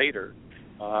 years later,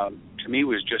 to me,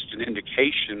 was just an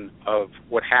indication of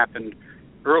what happened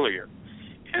earlier.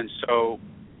 And so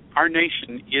our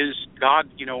nation is God.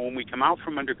 When we come out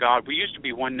from under God, we used to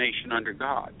be one nation under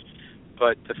God.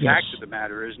 But the fact of the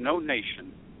matter is no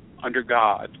nation under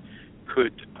God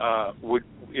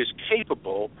is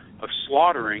capable of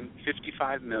slaughtering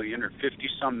 55 million or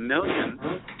 50-some million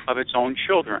of its own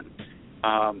children.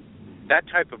 That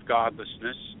type of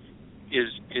godlessness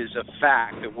is a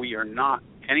fact that we are not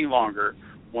any longer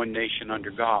one nation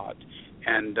under God.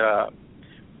 And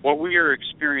what we are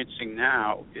experiencing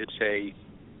now is a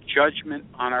judgment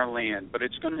on our land, but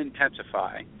it's going to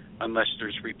intensify unless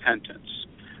there's repentance.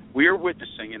 We are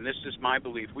witnessing, and this is my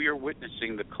belief, we are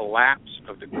witnessing the collapse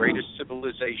of the greatest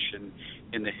civilization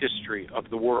in the history of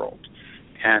the world.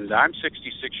 And I'm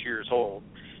 66 years old,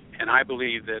 and I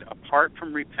believe that apart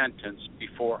from repentance,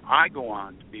 before I go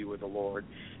on to be with the Lord,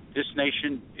 this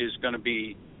nation is going to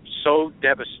be so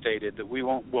devastated that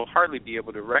we'll hardly be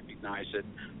able to recognize it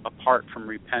apart from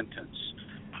repentance.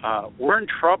 We're in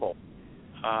trouble.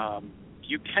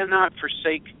 You cannot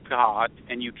forsake God,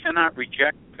 and you cannot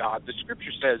reject God. The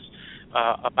Scripture says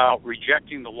about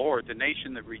rejecting the Lord, the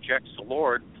nation that rejects the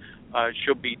Lord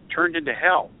shall be turned into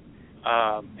hell.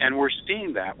 And we're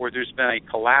seeing that, where there's been a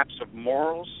collapse of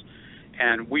morals,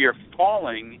 and we are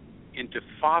falling into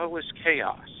fatherless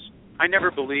chaos. I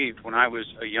never believed when I was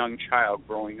a young child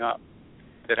growing up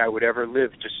that I would ever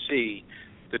live to see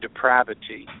the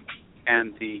depravity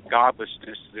and the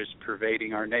godlessness that is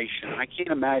pervading our nation. I can't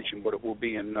imagine what it will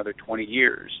be in another 20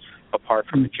 years apart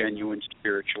from a genuine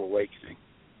spiritual awakening.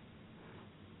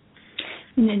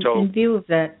 In view of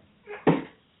that,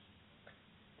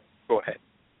 go ahead.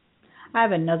 I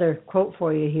have another quote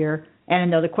for you here and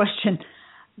another question.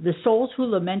 The souls who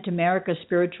lament America's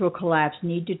spiritual collapse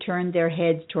need to turn their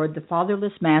heads toward the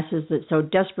fatherless masses that so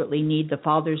desperately need the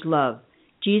Father's love.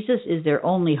 Jesus is their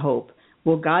only hope.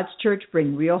 Will God's church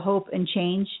bring real hope and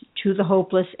change to the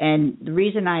hopeless? And the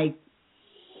reason I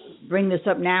bring this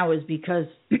up now is because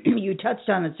you touched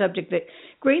on a subject that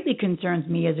greatly concerns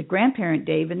me as a grandparent,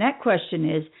 Dave, and that question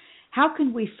is, how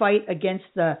can we fight against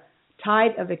the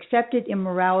tide of accepted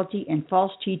immorality and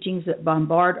false teachings that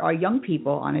bombard our young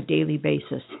people on a daily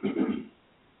basis?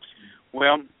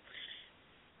 Well,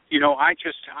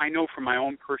 I know from my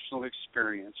own personal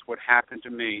experience what happened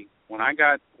to me when I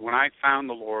found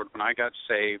the Lord, when I got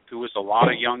saved. There was a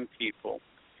lot of young people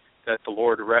that the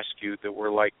Lord rescued that were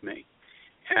like me.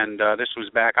 And this was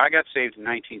back, I got saved in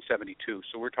 1972,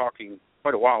 so we're talking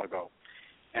quite a while ago.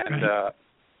 And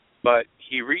but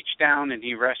he reached down and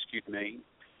he rescued me.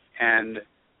 And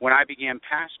when I began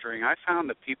pastoring, I found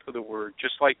that people that were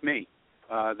just like me,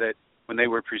 that when they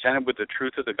were presented with the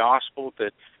truth of the gospel,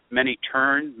 that many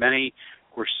turned, many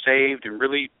were saved and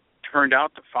really turned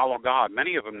out to follow God.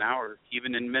 Many of them now are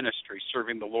even in ministry,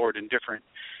 serving the Lord in different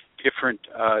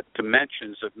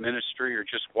dimensions of ministry, or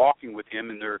just walking with Him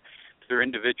in their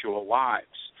individual lives.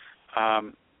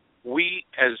 We,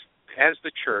 as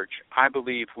the church, I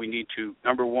believe we need to,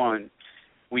 number one,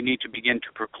 we need to begin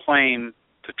to proclaim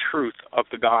the truth of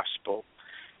the gospel.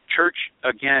 Church,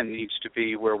 again, needs to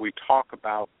be where we talk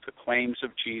about the claims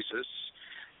of Jesus.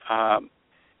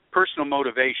 Personal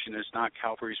motivation is not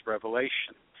Calvary's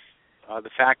revelation. The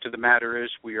fact of the matter is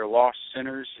we are lost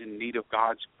sinners in need of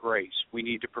God's grace. We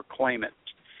need to proclaim it.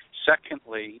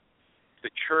 Secondly, the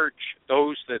church,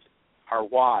 those that are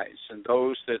wise and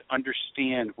those that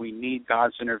understand we need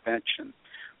God's intervention,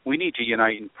 we need to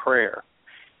unite in prayer.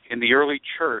 In the early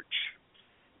church,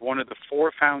 one of the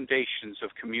four foundations of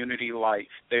community life,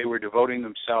 they were devoting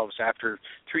themselves, after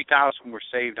 3,000 were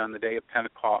saved on the day of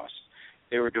Pentecost,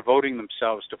 they were devoting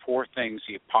themselves to four things: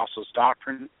 the apostles'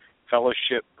 doctrine,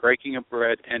 fellowship, breaking of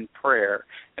bread, and prayer.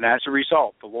 And as a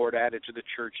result, the Lord added to the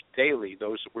church daily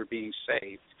those that were being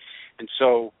saved. And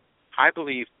so I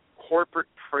believe corporate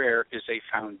prayer is a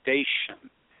foundation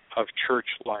of church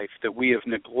life that we have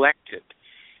neglected.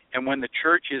 And when the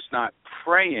church is not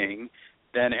praying,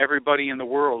 then everybody in the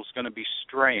world is going to be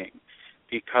straying,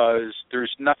 because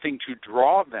there's nothing to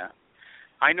draw them.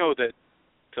 I know that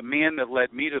the man that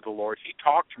led me to the Lord, he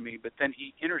talked to me, but then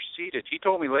he interceded. He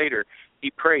told me later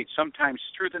he prayed sometimes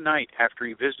through the night after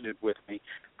he visited with me,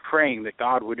 praying that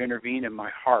God would intervene in my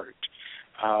heart.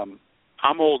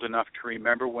 I'm old enough to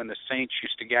remember when the saints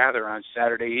used to gather on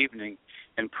Saturday evening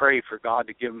and pray for God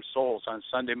to give them souls on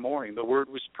Sunday morning. The word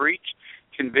was preached,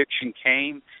 conviction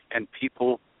came, and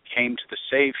people came to the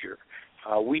Savior.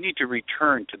 We need to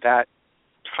return to that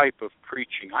type of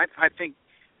preaching. I think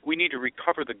we need to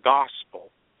recover the gospel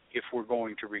if we're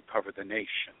going to recover the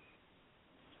nation.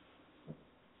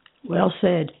 Well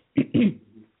said.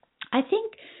 I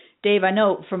think, Dave, I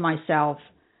know for myself,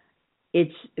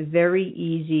 it's very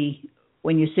easy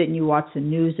when you sit and you watch the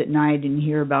news at night and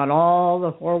hear about all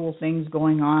the horrible things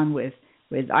going on with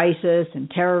ISIS and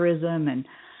terrorism, and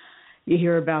you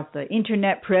hear about the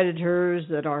internet predators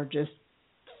that are just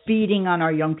feeding on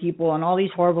our young people and all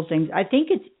these horrible things. I think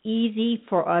it's easy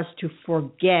for us to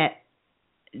forget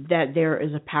that there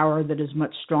is a power that is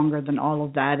much stronger than all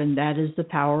of that, and that is the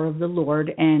power of the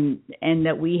Lord, and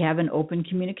that we have an open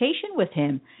communication with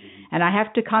Him. Mm-hmm. And I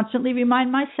have to constantly remind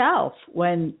myself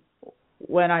when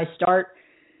I start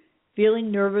feeling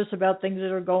nervous about things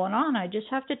that are going on, I just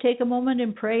have to take a moment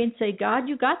and pray and say, God,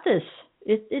 you got this.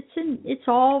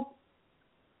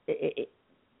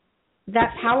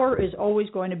 That power is always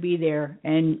going to be there.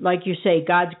 And like you say,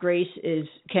 God's grace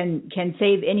can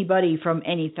save anybody from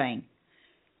anything.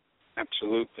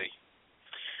 Absolutely.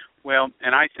 Well,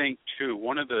 and I think too,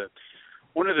 one of the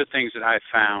things that I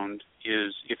found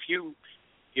is if you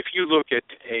look at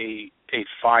a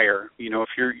fire, if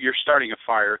you're starting a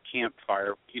fire, a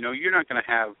campfire, you're not going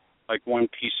to have like one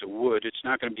piece of wood. It's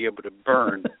not going to be able to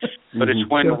burn. But it's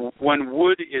when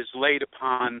wood is laid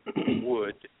upon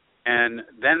wood, and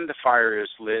then the fire is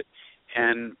lit,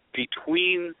 and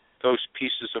between those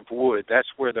pieces of wood, that's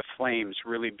where the flames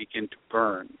really begin to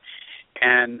burn.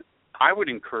 And I would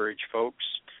encourage folks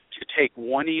to take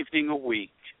one evening a week,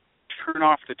 turn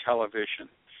off the television,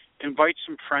 invite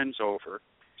some friends over,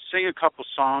 sing a couple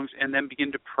songs, and then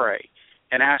begin to pray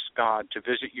and ask God to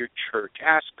visit your church,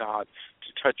 ask God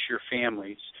to touch your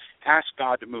families, ask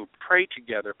God to move. Pray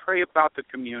together, pray about the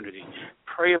community,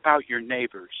 pray about your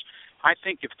neighbors. I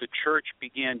think if the church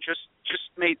began, just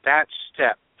made that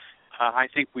step, I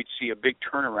think we'd see a big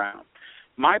turnaround.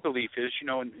 My belief is,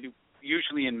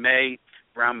 usually in May,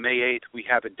 around May 8th, we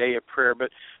have a day of prayer, but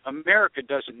America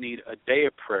doesn't need a day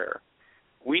of prayer.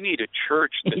 We need a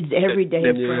church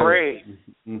that prays.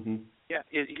 Mm-hmm. Yeah,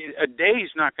 a day is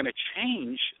not going to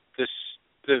change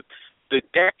the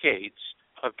decades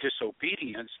of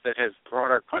disobedience that has brought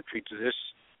our country to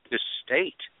this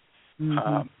state.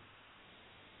 Mm-hmm.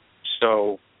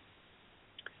 So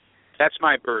that's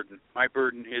my burden. My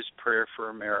burden is prayer for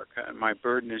America, and my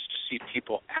burden is to see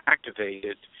people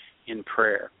activated in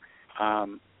prayer.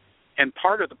 And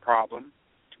part of the problem,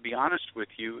 to be honest with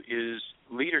you, is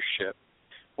leadership.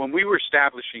 When we were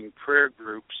establishing prayer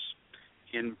groups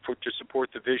to support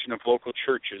the vision of local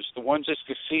churches, the ones that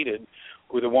succeeded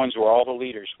were the ones where all the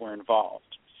leaders were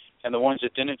involved. And the ones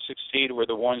that didn't succeed were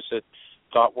the ones that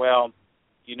thought, well,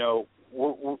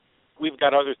 we've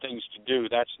got other things to do.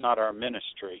 That's not our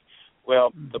ministry.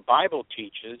 Well, the Bible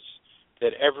teaches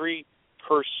that every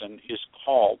person is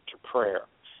called to prayer.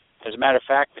 As a matter of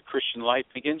fact, the Christian life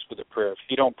begins with a prayer. If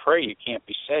you don't pray, you can't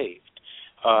be saved.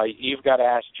 You've got to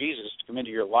ask Jesus to come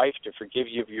into your life to forgive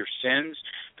you of your sins.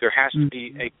 There has to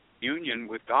be a union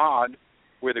with God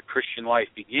where the Christian life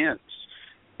begins.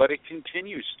 But it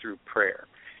continues through prayer.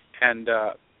 And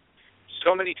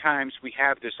so many times we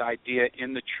have this idea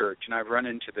in the church, and I've run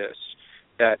into this,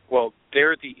 that, well,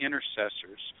 they're the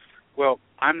intercessors. Well,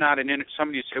 I'm not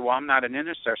somebody would say, well, I'm not an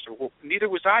intercessor. Well, neither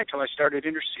was I till I started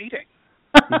interceding.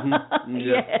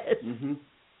 Yes.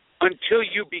 Until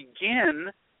you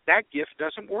begin, that gift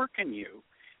doesn't work in you.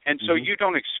 And so you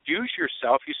don't excuse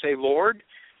yourself. You say, Lord,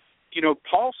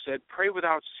 Paul said, pray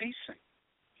without ceasing.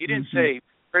 He didn't say,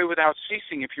 pray without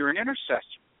ceasing if you're an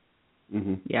intercessor.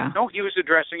 Yeah. No, he was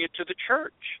addressing it to the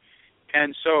church.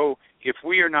 And so if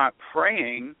we are not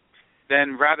praying,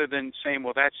 then rather than saying,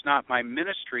 well, that's not my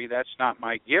ministry, that's not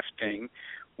my gifting,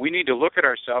 we need to look at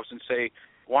ourselves and say,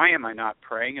 why am I not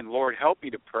praying? And Lord, help me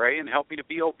to pray and help me to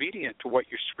be obedient to what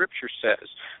your scripture says.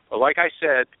 But like I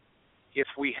said, if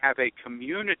we have a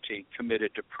community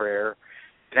committed to prayer,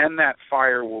 then that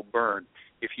fire will burn.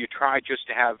 If you try just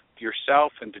to have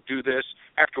yourself and to do this,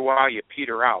 after a while you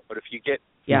peter out. But if you get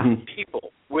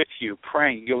people with you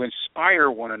praying, you'll inspire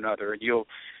one another. You'll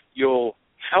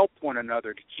help one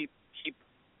another to keep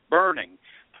burning.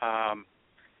 And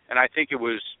I think it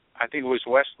was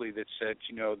Wesley that said,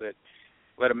 that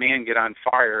let a man get on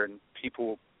fire and people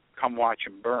will come watch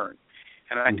him burn.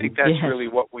 And I think that's really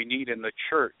what we need in the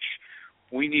church.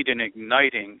 We need an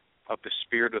igniting of the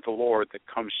Spirit of the Lord that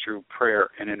comes through prayer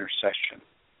and intercession.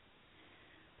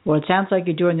 Well, it sounds like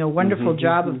you're doing a wonderful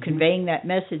job of conveying that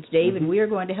message, Dave, and we are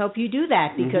going to help you do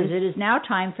that because it is now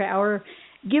time for our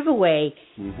giveaway.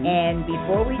 And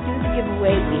before we do the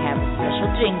giveaway, we have a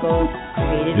special jingle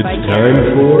created by Jerry. It's time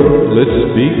for Let's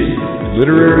Speak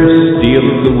Literary Steal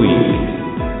of the Week.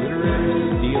 Literary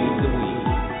Steal of the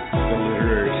Week. The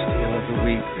Literary Steal of the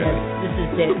Week.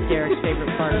 This is Derek's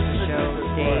favorite part of the show,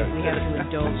 Dave. We have to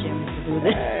indulge him to do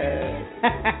this.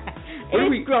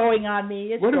 It's growing on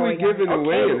me. What are we giving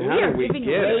away and how do we get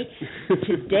it?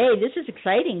 Today, this is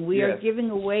exciting. We are giving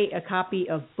away a copy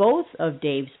of both of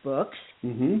Dave's books,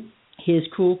 his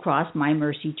Cruel Cross, My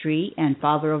Mercy Tree, and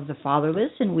Father of the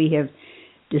Fatherless, and we have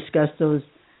discussed those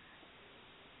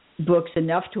books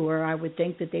enough to where I would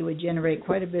think that they would generate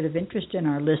quite a bit of interest in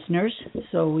our listeners.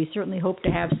 So we certainly hope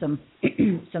to have some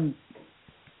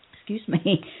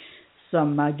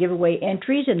giveaway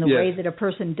entries, and the way that a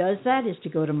person does that is to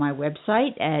go to my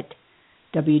website at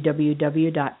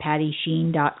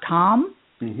www.pattishene.com,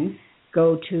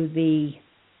 go to the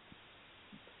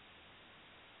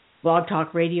Blog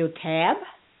Talk Radio tab,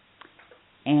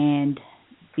 and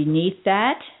beneath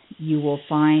that you will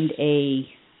find a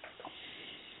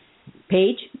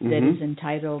page that is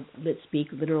entitled Let's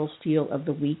Speak Literal Steal of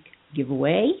the Week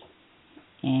Giveaway,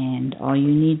 and all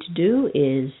you need to do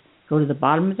is go to the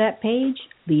bottom of that page,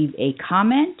 leave a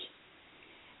comment.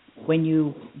 When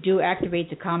you do activate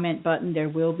the comment button, there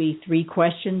will be 3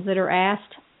 questions that are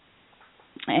asked.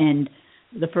 And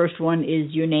the first one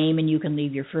is your name, and you can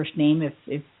leave your first name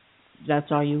if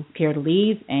that's all you care to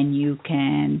leave. And you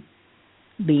can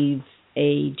leave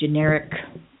a generic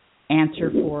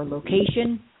answer for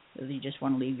location. If you just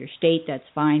want to leave your state, that's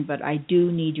fine. But I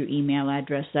do need your email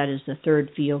address. That is the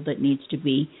third field that needs to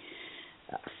be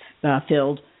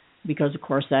filled, because, of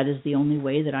course, that is the only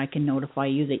way that I can notify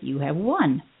you that you have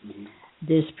won.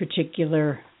 This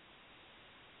particular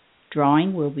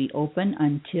drawing will be open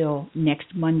until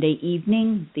next Monday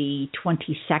evening, the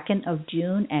 22nd of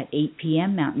June at 8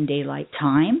 p.m. Mountain Daylight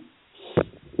Time.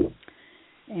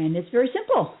 And it's very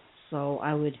simple. So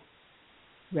I would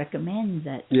recommend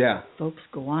that folks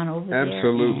go on over there.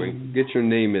 Absolutely. Get your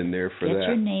name in there for that. Get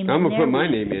your name I'm in going to put my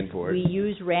name in for it. We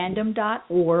use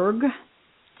random.org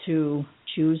to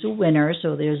choose a winner,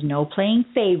 so there's no playing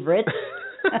favorites.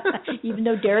 Even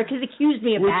though Derek has accused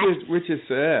me of that. Which is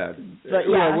sad. But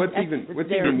what's even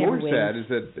more sad is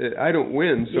that I don't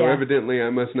win, so evidently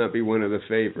I must not be one of the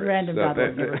favorites.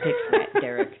 Random.org never picks that,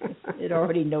 Derek. It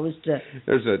already knows to.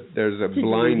 There's a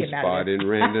blind spot in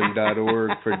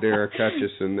random.org for Derek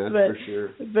Hutchison, that's for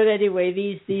sure. But anyway,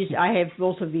 these I have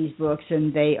both of these books,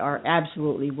 and they are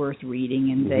absolutely worth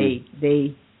reading, and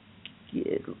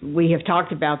we have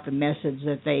talked about the message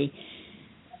that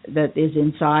is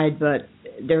inside, but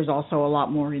there's also a lot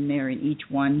more in there in each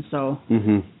one. So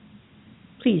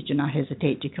please do not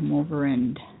hesitate to come over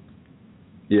and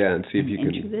see if you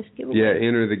can enter this giveaway.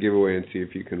 Enter the giveaway and see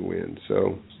if you can win.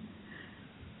 So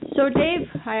Dave,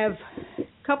 I have a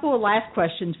couple of last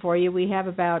questions for you. We have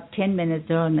about 10 minutes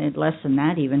on it, less than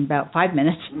that, even about 5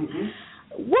 minutes.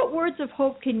 What words of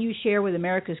hope can you share with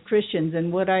America's Christians?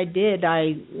 And what I did,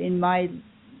 in our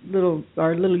little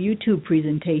YouTube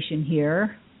presentation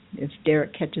here, if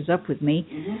Derek catches up with me,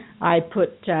 I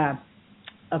put a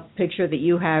picture that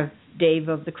you have, Dave,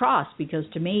 of the cross, because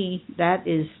to me that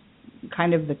is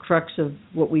kind of the crux of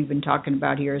what we've been talking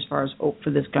about here as far as hope for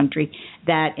this country,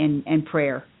 that and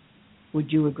prayer.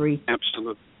 Would you agree?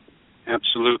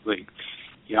 Absolutely.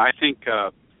 Yeah, I think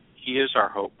he is our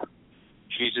hope.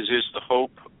 Jesus is the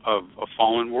hope of a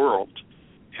fallen world.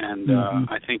 And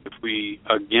I think if we,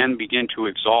 again, begin to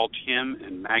exalt him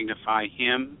and magnify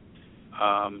him,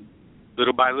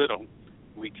 little by little,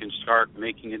 we can start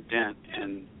making a dent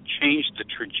and change the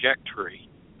trajectory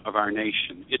of our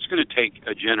nation. It's going to take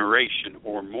a generation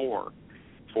or more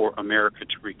for America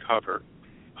to recover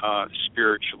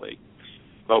spiritually.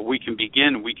 But we can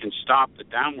stop the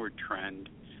downward trend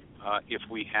if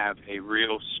we have a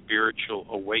real spiritual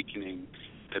awakening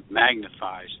that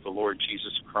magnifies the Lord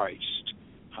Jesus Christ.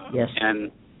 Yes.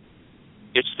 And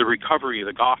it's the recovery of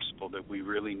the gospel that we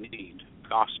really need,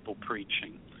 gospel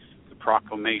preaching, the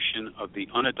proclamation of the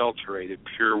unadulterated,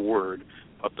 pure word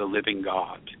of the living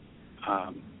God.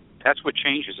 That's what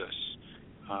changes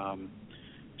us.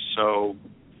 So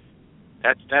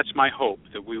that's my hope,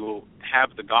 that we will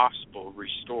have the gospel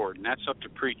restored. And that's up to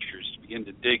preachers to begin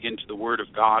to dig into the word of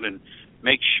God and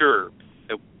make sure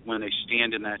that when they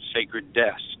stand in that sacred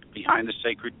desk, behind the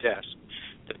sacred desk,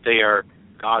 that they are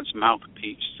God's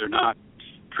mouthpiece. They're not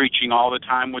preaching all the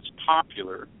time what's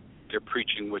popular. They're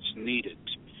preaching what's needed.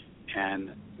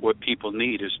 And what people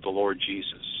need is the Lord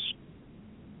Jesus.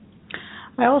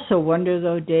 I also wonder,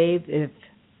 though, Dave, if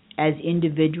as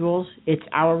individuals, it's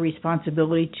our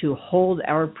responsibility to hold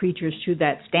our preachers to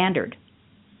that standard.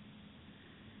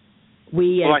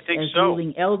 We as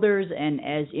ruling elders and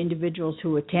as individuals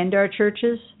who attend our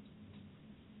churches?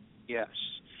 Yes.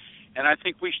 And I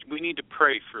think we need to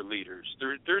pray for leaders.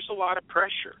 There's a lot of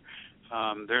pressure.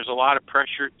 There's a lot of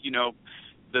pressure. You know,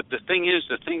 the thing is,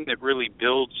 the thing that really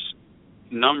builds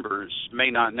numbers may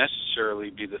not necessarily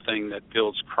be the thing that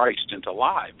builds Christ into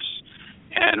lives.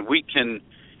 And we can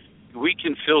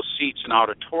fill seats in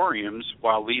auditoriums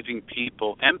while leaving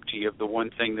people empty of the one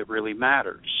thing that really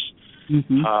matters.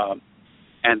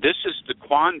 And this is the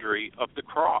quandary of the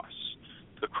cross.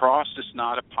 The cross is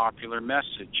not a popular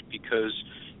message because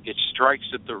it strikes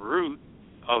at the root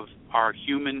of our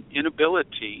human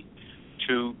inability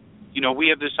to, we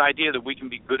have this idea that we can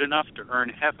be good enough to earn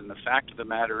heaven. The fact of the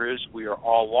matter is we are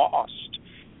all lost.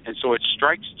 And so it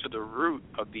strikes to the root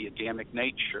of the Adamic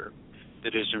nature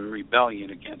that is in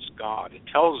rebellion against God. It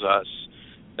tells us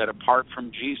that apart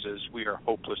from Jesus, we are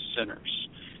hopeless sinners.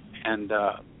 And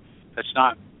that's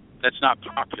not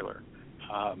popular.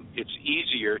 It's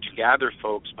easier to gather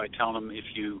folks by telling them if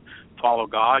you follow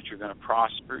God, you're going to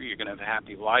prosper, you're going to have a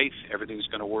happy life, everything's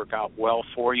going to work out well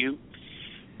for you.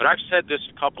 But I've said this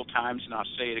a couple times, and I'll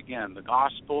say it again. The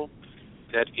gospel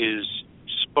that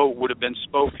would have been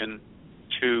spoken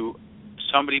to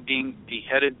somebody being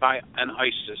beheaded by an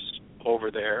ISIS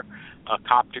over there, a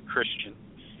Coptic Christian,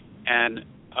 and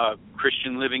a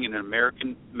Christian living in an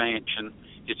American mansion,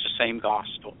 it's the same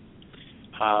gospel.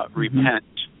 Repent,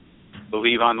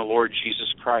 believe on the Lord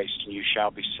Jesus Christ, and you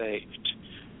shall be saved.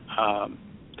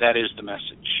 That is the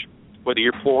message. Whether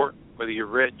you're poor, whether you're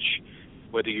rich,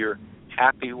 whether you're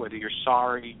happy, whether you're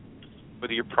sorry,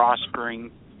 whether you're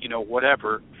prospering,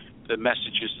 whatever, the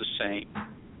message is the same.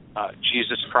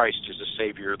 Jesus Christ is the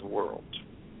Savior of the world.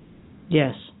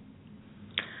 Yes.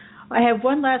 I have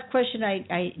one last question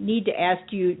I need to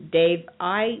ask you, Dave.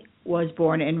 I was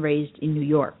born and raised in New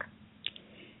York.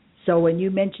 So when you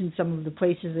mentioned some of the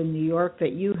places in New York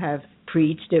that you have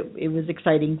preached, it was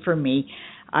exciting for me.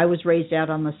 I was raised out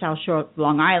on the South Shore of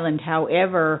Long Island.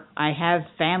 However, I have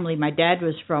family. My dad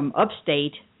was from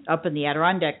upstate, up in the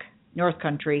Adirondack, North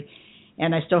Country,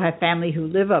 and I still have family who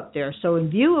live up there. So in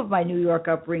view of my New York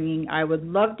upbringing, I would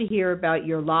love to hear about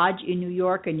your lodge in New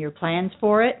York and your plans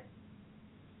for it.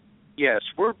 Yes,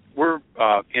 we're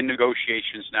in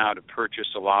negotiations now to purchase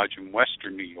a lodge in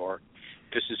Western New York.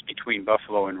 This is between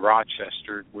Buffalo and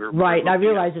Rochester. Right, and I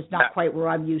realize it's not quite where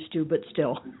I'm used to, but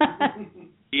still.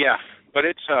 Yeah, but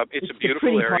it's a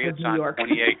beautiful area. It's on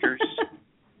 20 acres.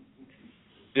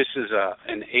 This is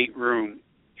an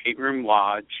 8-room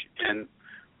lodge, and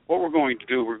what we're going to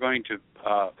do, we're going to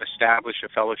establish a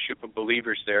fellowship of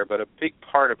believers there, but a big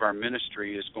part of our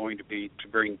ministry is going to be to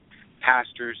bring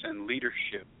pastors and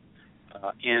leadership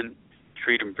in,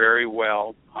 treat them very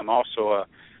well. I'm also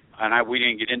we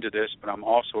didn't get into this, but I'm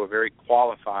also a very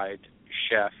qualified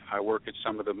chef. I work at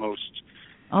some of the most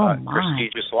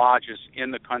prestigious lodges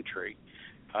in the country.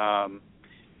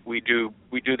 we do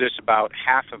this about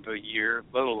half of a year,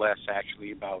 a little less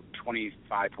actually, about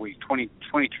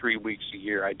 23 weeks a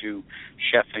year. I do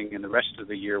chefing, and the rest of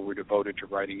the year we're devoted to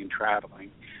writing and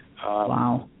traveling.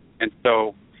 Wow. And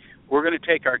so we're going to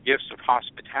take our gifts of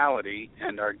hospitality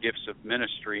and our gifts of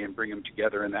ministry and bring them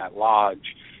together in that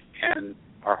lodge. And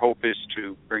our hope is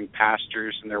to bring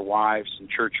pastors and their wives and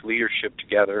church leadership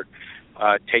together,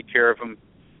 take care of them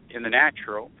in the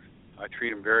natural,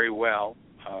 treat them very well,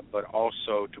 but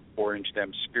also to pour into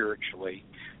them spiritually,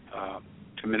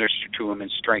 to minister to them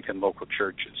and strengthen local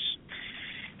churches.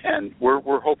 And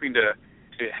we're hoping to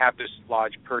have this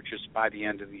lodge purchased by the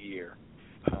end of the year.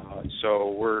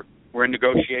 So we're in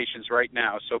negotiations right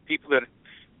now. So people that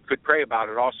could pray about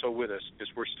it also with us,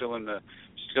 because we're still in the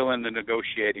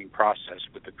negotiating process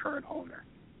with the current owner.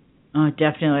 Oh,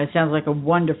 definitely. It sounds like a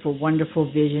wonderful, wonderful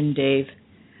vision, Dave.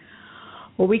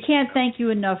 Well, we can't thank you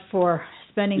enough for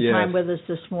spending time with us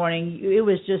this morning. It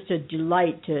was just a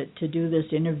delight to do this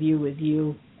interview with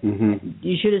you. Mm-hmm.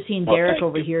 You should have seen Derek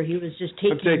over here. He was just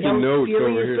taking notes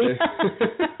over here.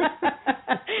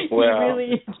 Well,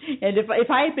 really, and if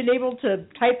I had been able to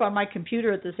type on my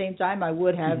computer at the same time, I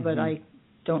would have, but I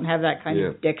don't have that kind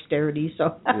of dexterity.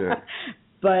 So,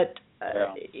 but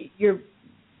your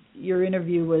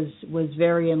interview was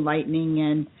very enlightening,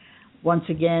 and once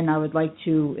again, I would like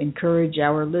to encourage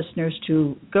our listeners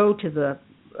to go to the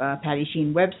Patti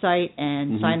Shene website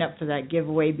and sign up for that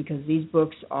giveaway, because these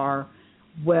books are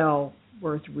well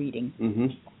worth reading. Mm-hmm.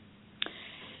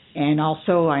 And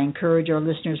also, I encourage our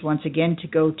listeners once again to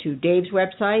go to Dave's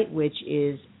website, which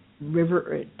is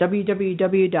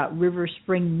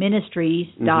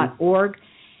www.riverspringministries.org.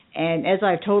 And as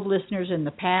I've told listeners in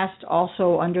the past,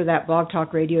 also under that Blog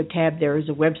Talk Radio tab, there is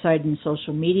a website and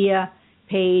social media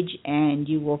page, and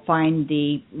you will find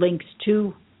the links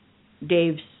to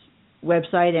Dave's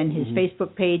website and his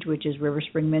Facebook page, which is River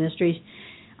Spring Ministries,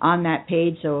 on that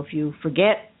page. So if you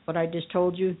forget what I just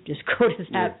told you, just go to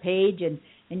that page, and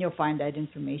you'll find that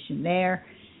information there.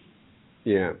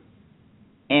 Yeah.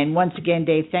 And once again,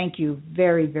 Dave, thank you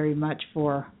very, very much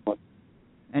for an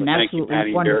absolutely thank you,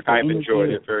 Patti, wonderful Derek. I've interview. enjoyed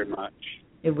it very much.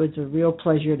 It was a real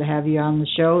pleasure to have you on the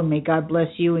show, and may God bless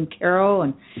you and Carol,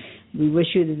 and we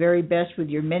wish you the very best with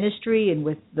your ministry and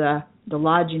with the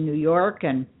lodge in New York,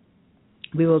 and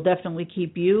we will definitely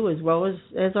keep you as well as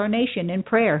our nation in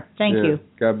prayer. Thank you.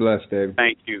 God bless, Dave.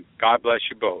 Thank you. God bless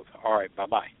you both. All right,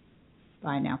 bye-bye.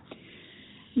 Bye now.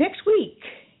 Next week,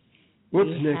 What's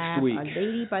we next have week? a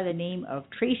lady by the name of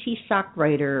Tracy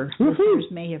Sockrider. Listeners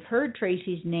may have heard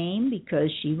Tracy's name because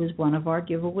she was one of our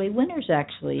giveaway winners,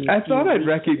 actually. I thought I'd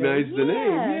recognize the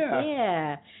name.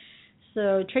 Yeah.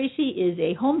 So Tracy is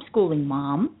a homeschooling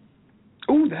mom.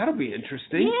 Oh, that'll be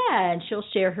interesting. Yeah, and she'll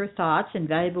share her thoughts and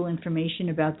valuable information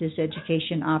about this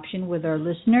education option with our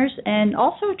listeners. And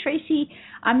also, Tracy,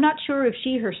 I'm not sure if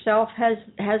she herself has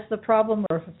the problem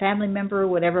or if a family member or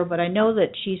whatever, but I know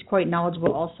that she's quite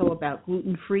knowledgeable also about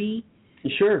gluten-free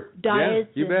diets. Yeah,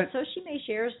 you bet. So she may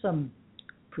share some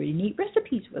pretty neat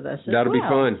recipes with us as That'll be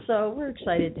fun. So we're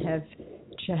excited to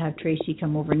have Tracy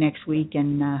come over next week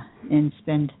and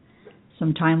spend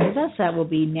some time with us. That will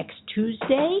be next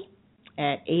Tuesday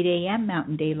at 8 a.m.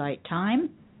 Mountain Daylight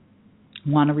Time. I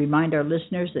want to remind our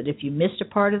listeners that if you missed a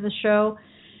part of the show,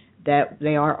 that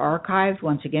they are archived.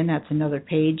 Once again, that's another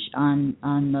page on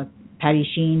the Patti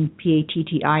Shene,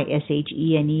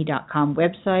 PattiShene.com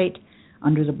website.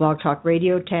 Under the Blog Talk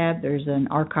Radio tab, there's an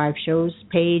archive shows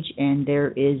page, and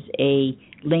there is a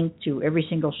link to every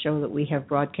single show that we have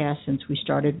broadcast since we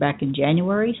started back in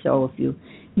January. So if you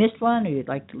missed one, or you'd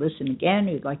like to listen again,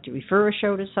 or you'd like to refer a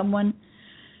show to someone,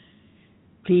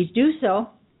 please do so.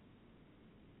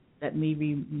 Let me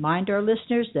remind our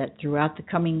listeners that throughout the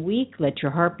coming week, let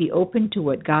your heart be open to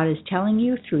what God is telling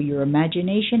you through your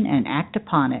imagination and act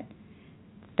upon it.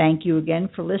 Thank you again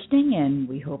for listening, and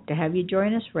we hope to have you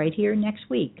join us right here next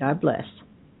week. God bless.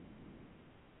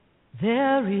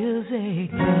 There is a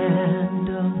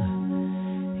candle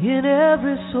in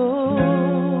every soul,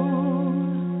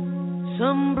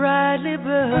 some brightly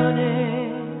burning,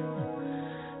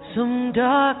 some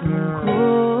dark and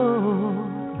cold.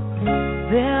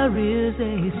 There is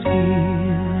a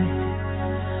spirit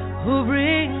who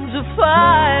brings a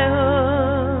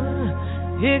fire,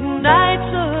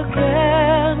 ignites a